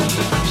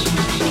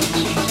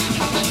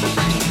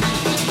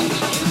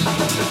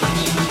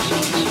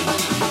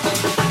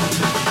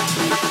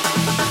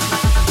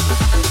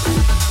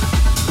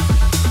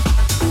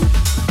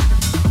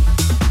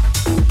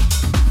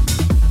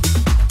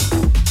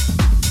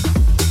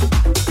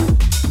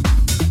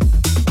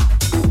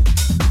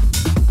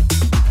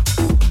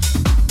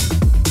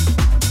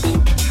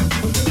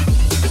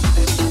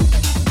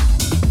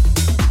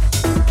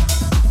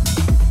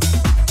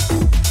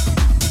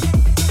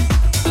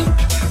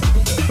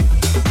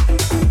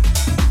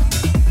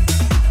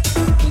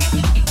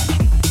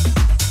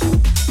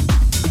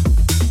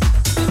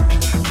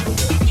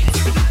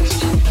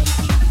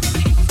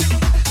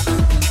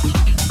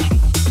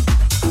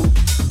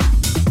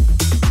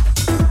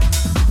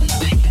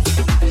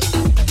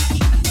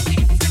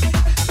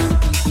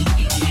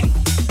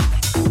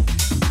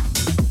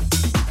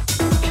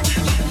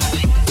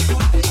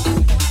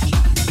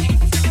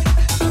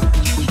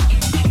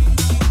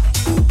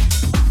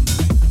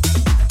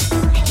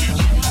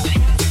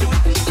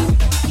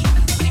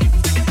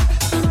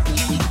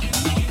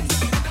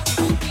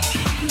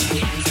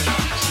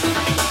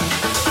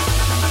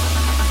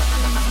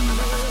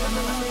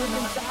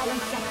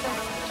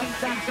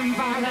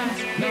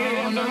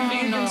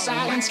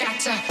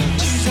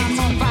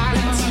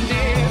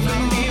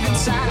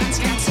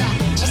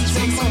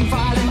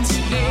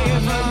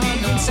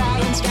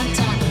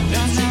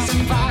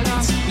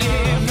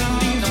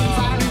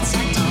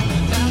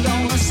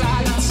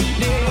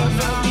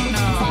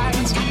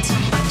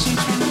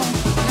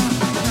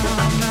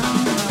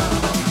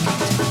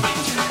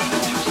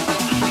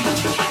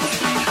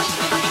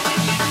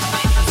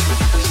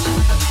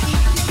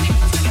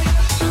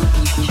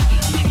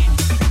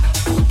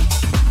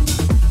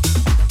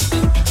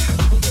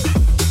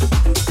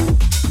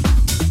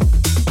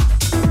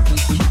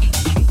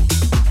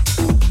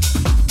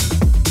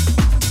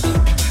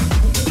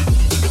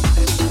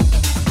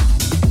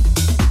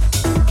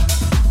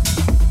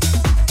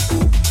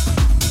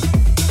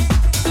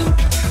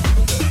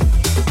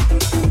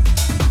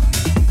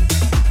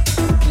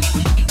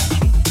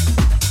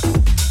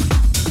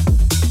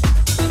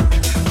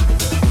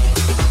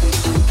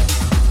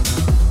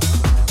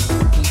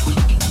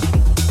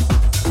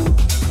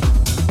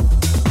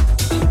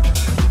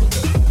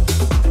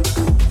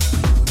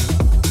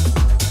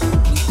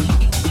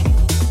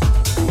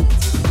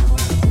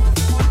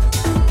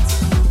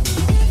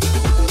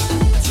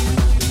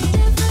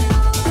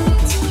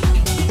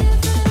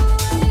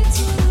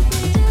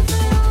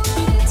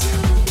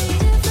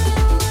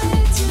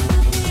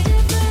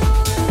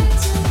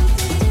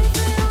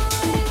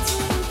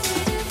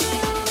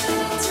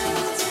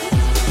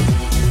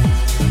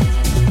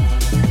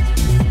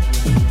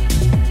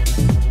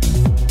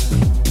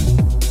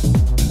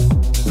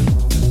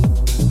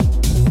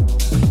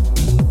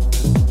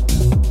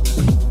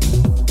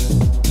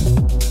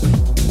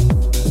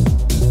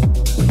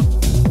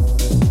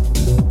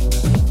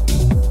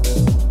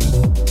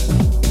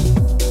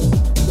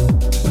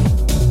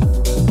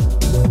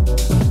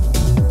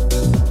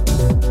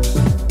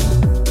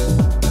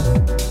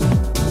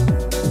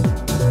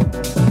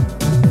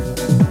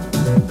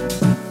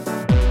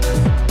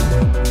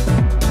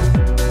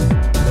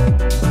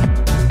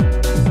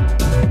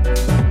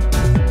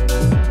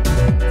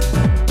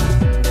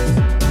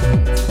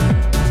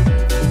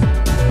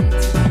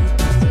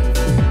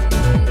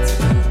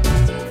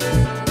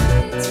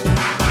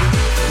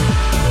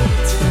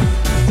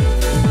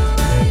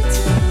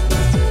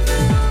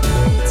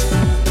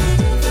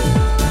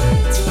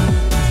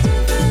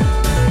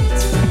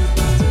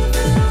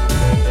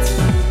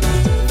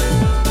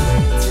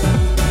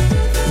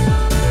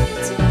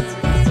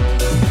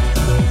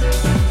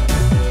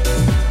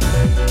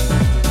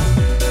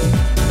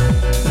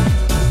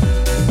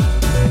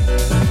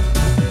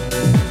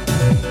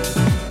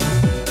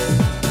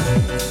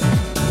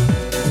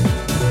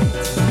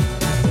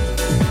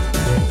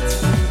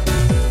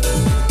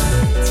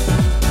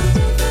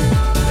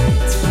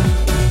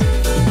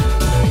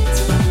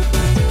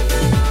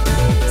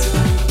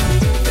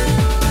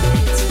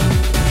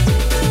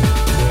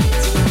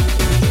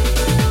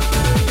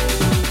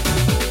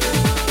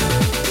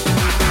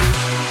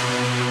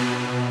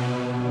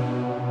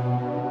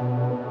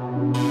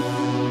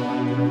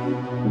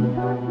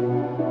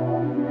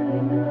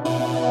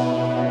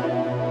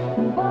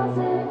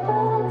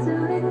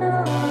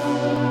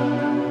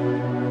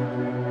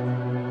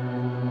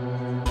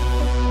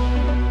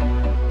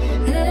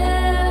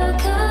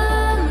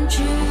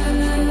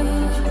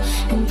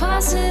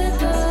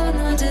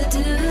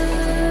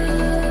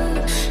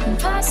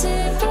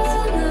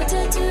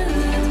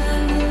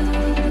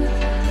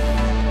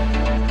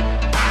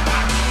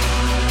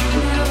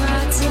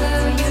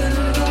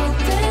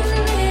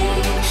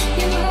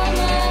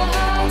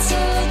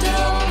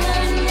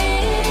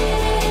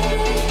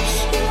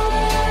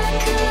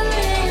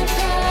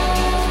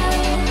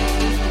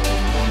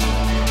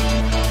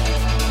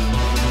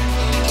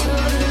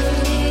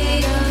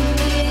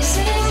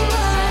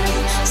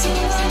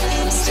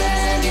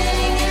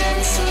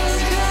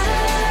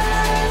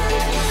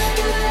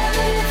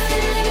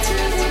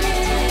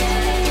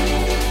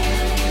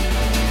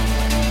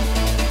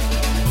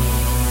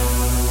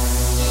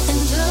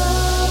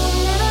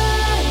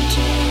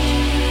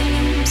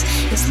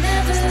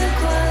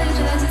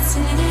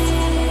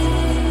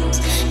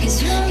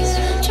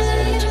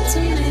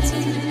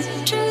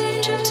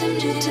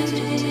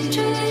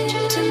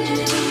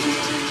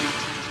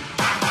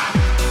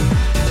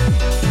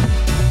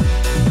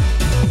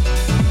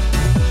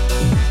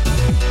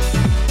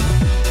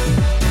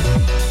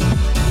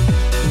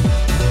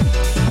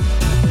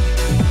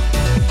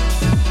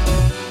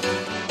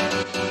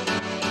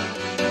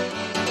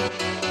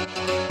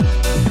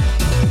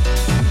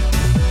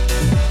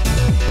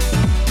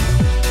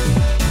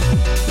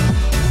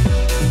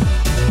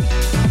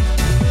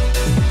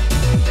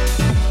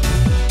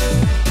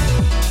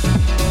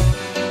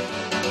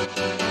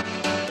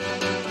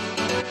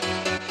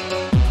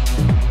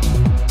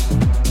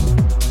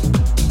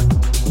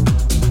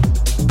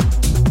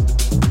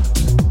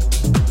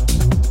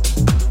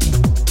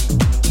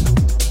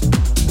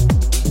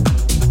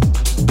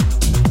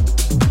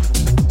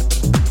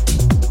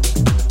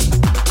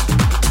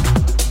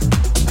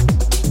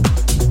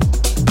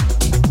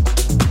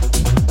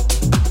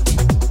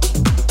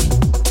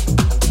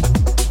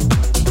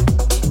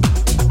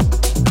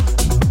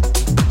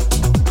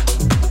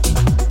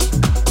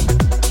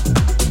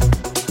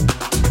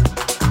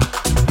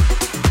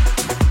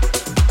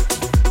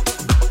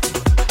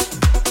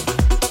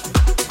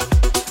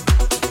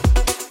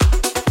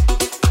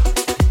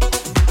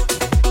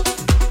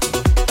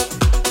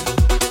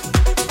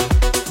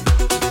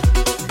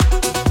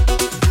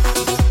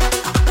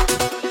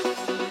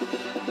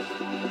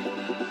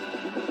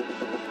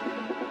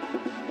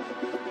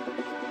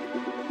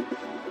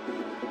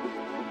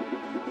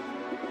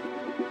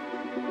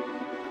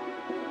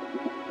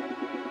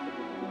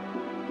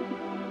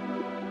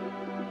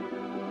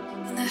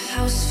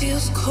 house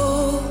feels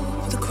cold,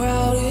 but the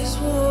crowd is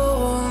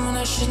warm, and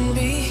I shouldn't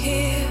be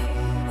here.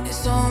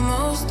 It's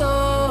almost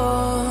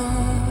dawn.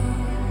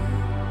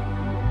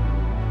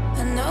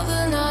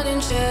 Another night in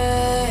chains,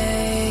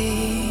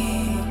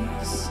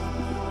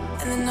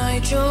 and the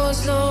night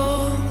draws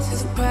long through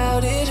the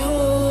crowded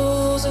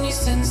halls, and you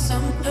sense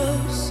I'm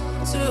close,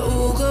 so it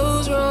all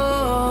goes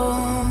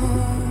wrong.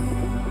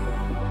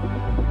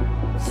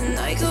 The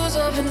night goes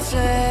up in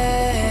flames,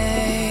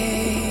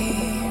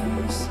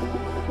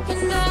 but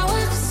now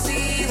I can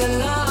see the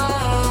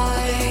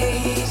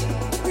light.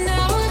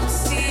 Now I can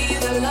see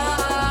the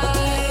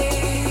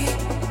light.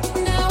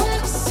 Now I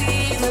can see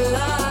the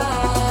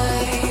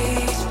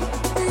light.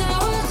 Now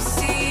I can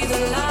see the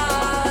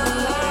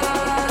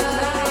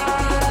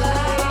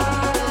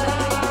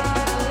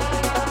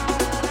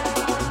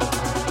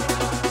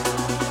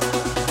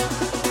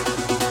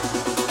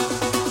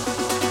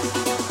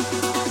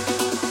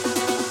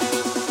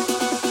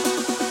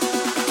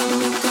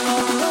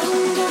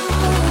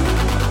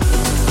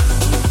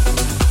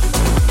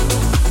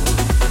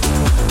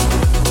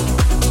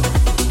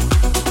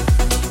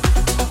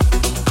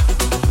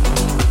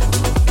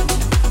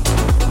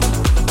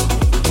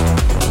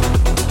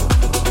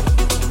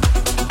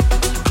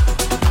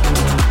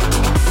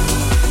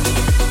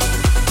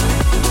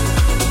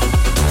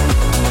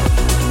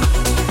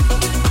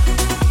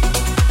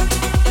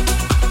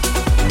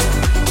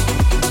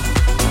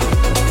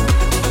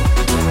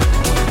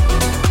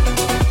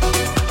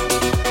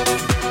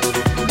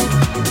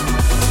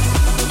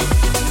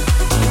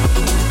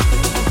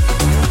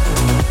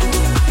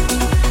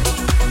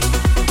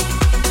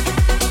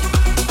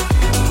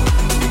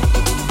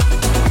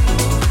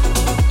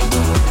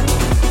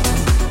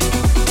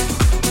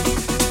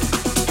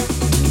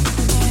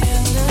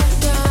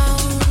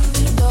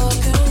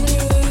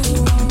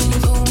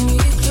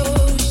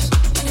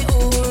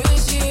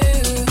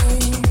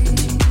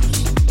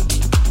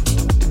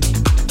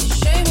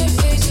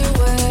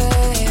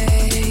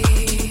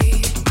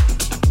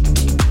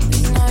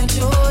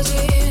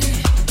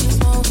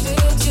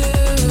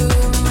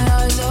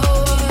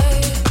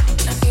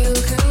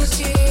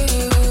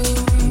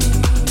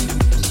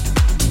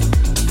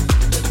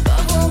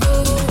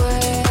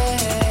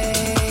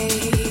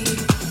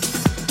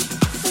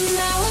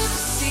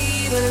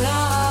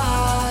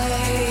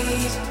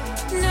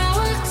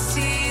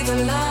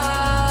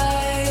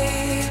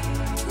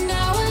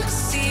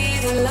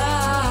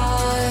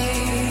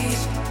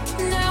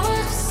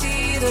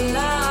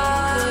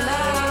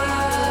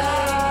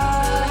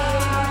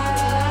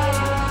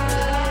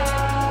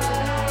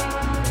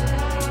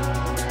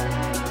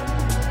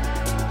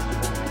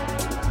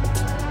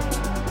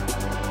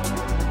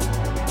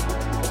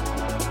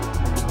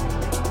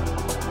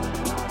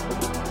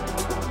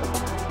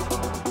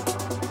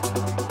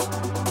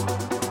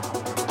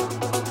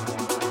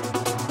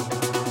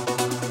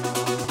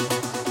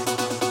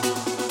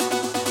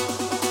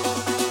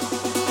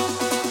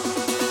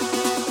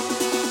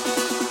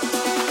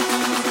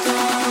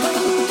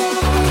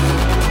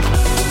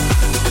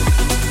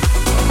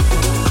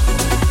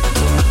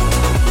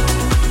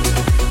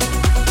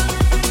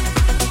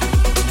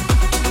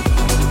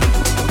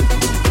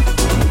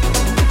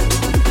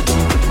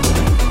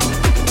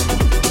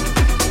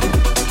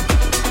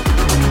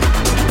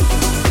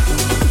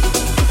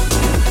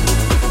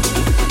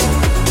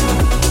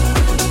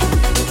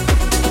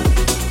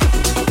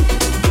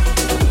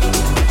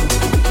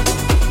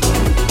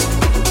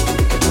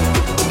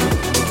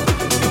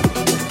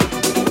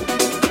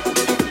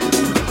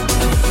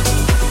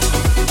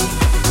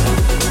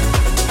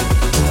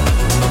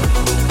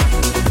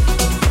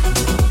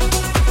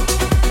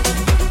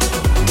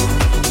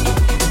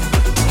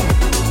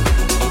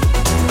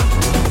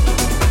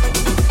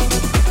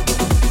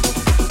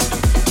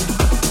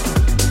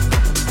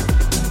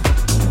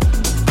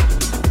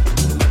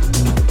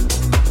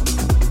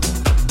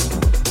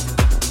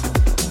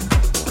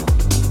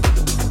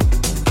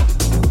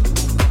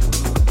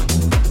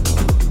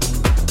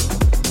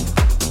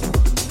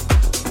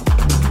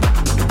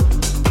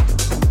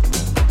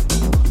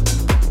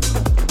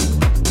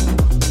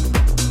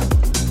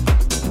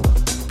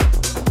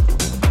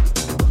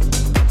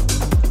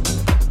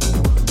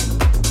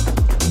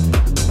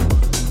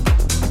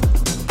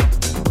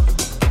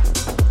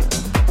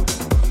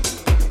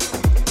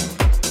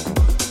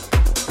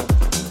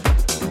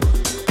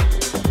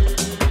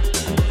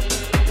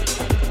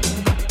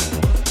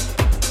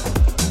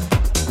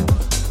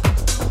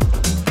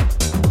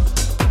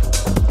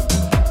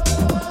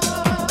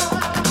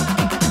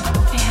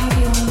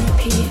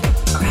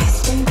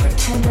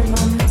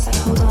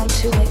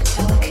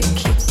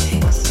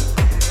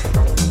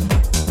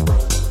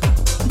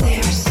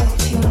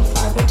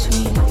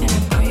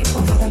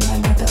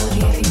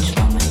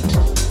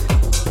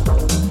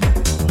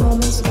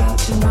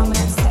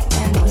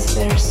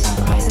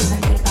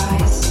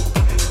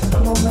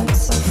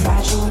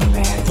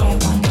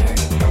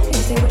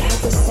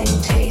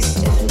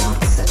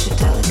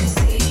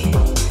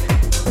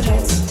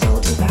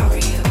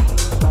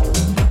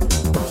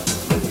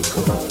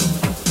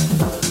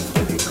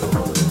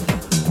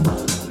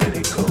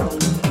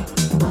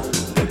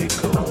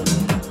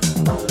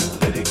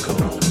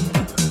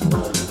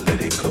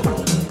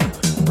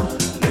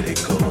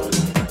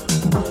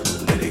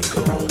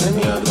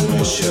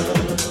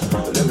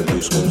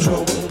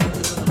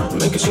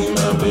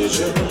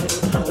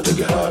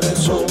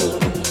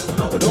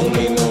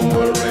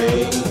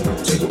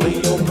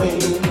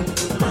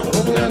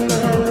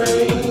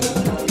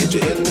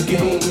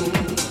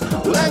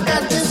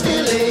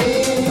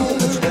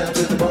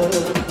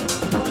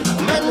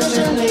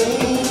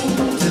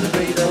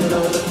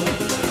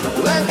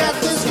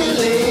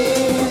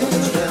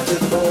live, stand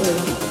it for.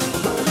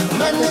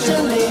 Manage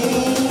your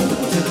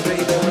needs, it's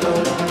great and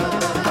low.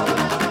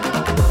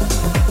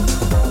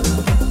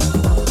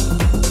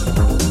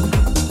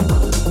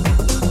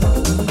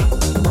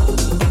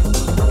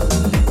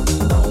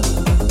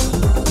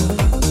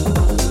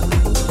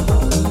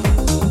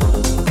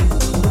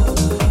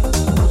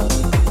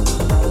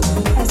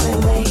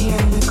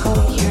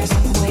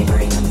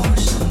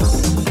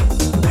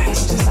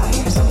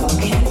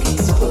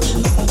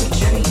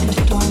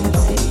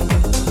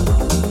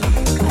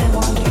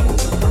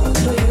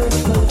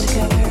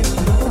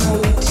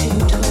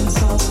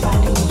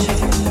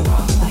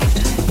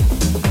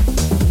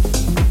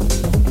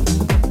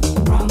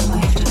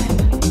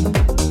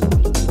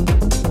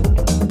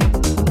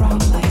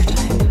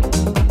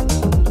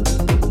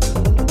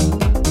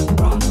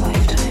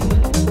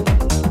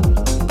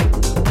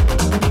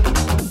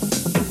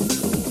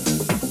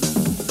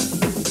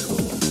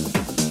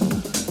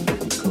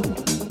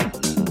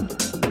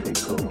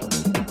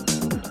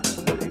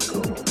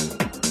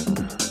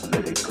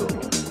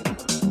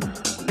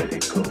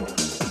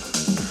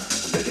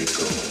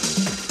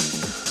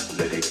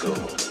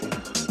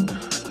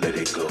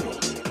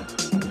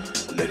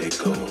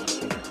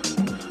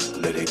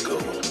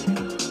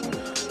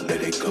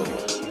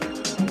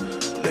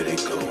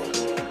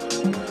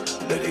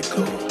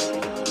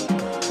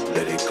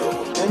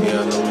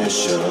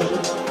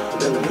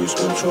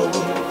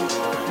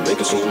 Make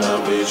it seem my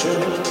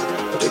vision.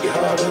 I take it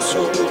hard and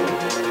slow.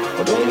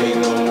 I don't need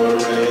no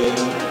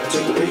worry.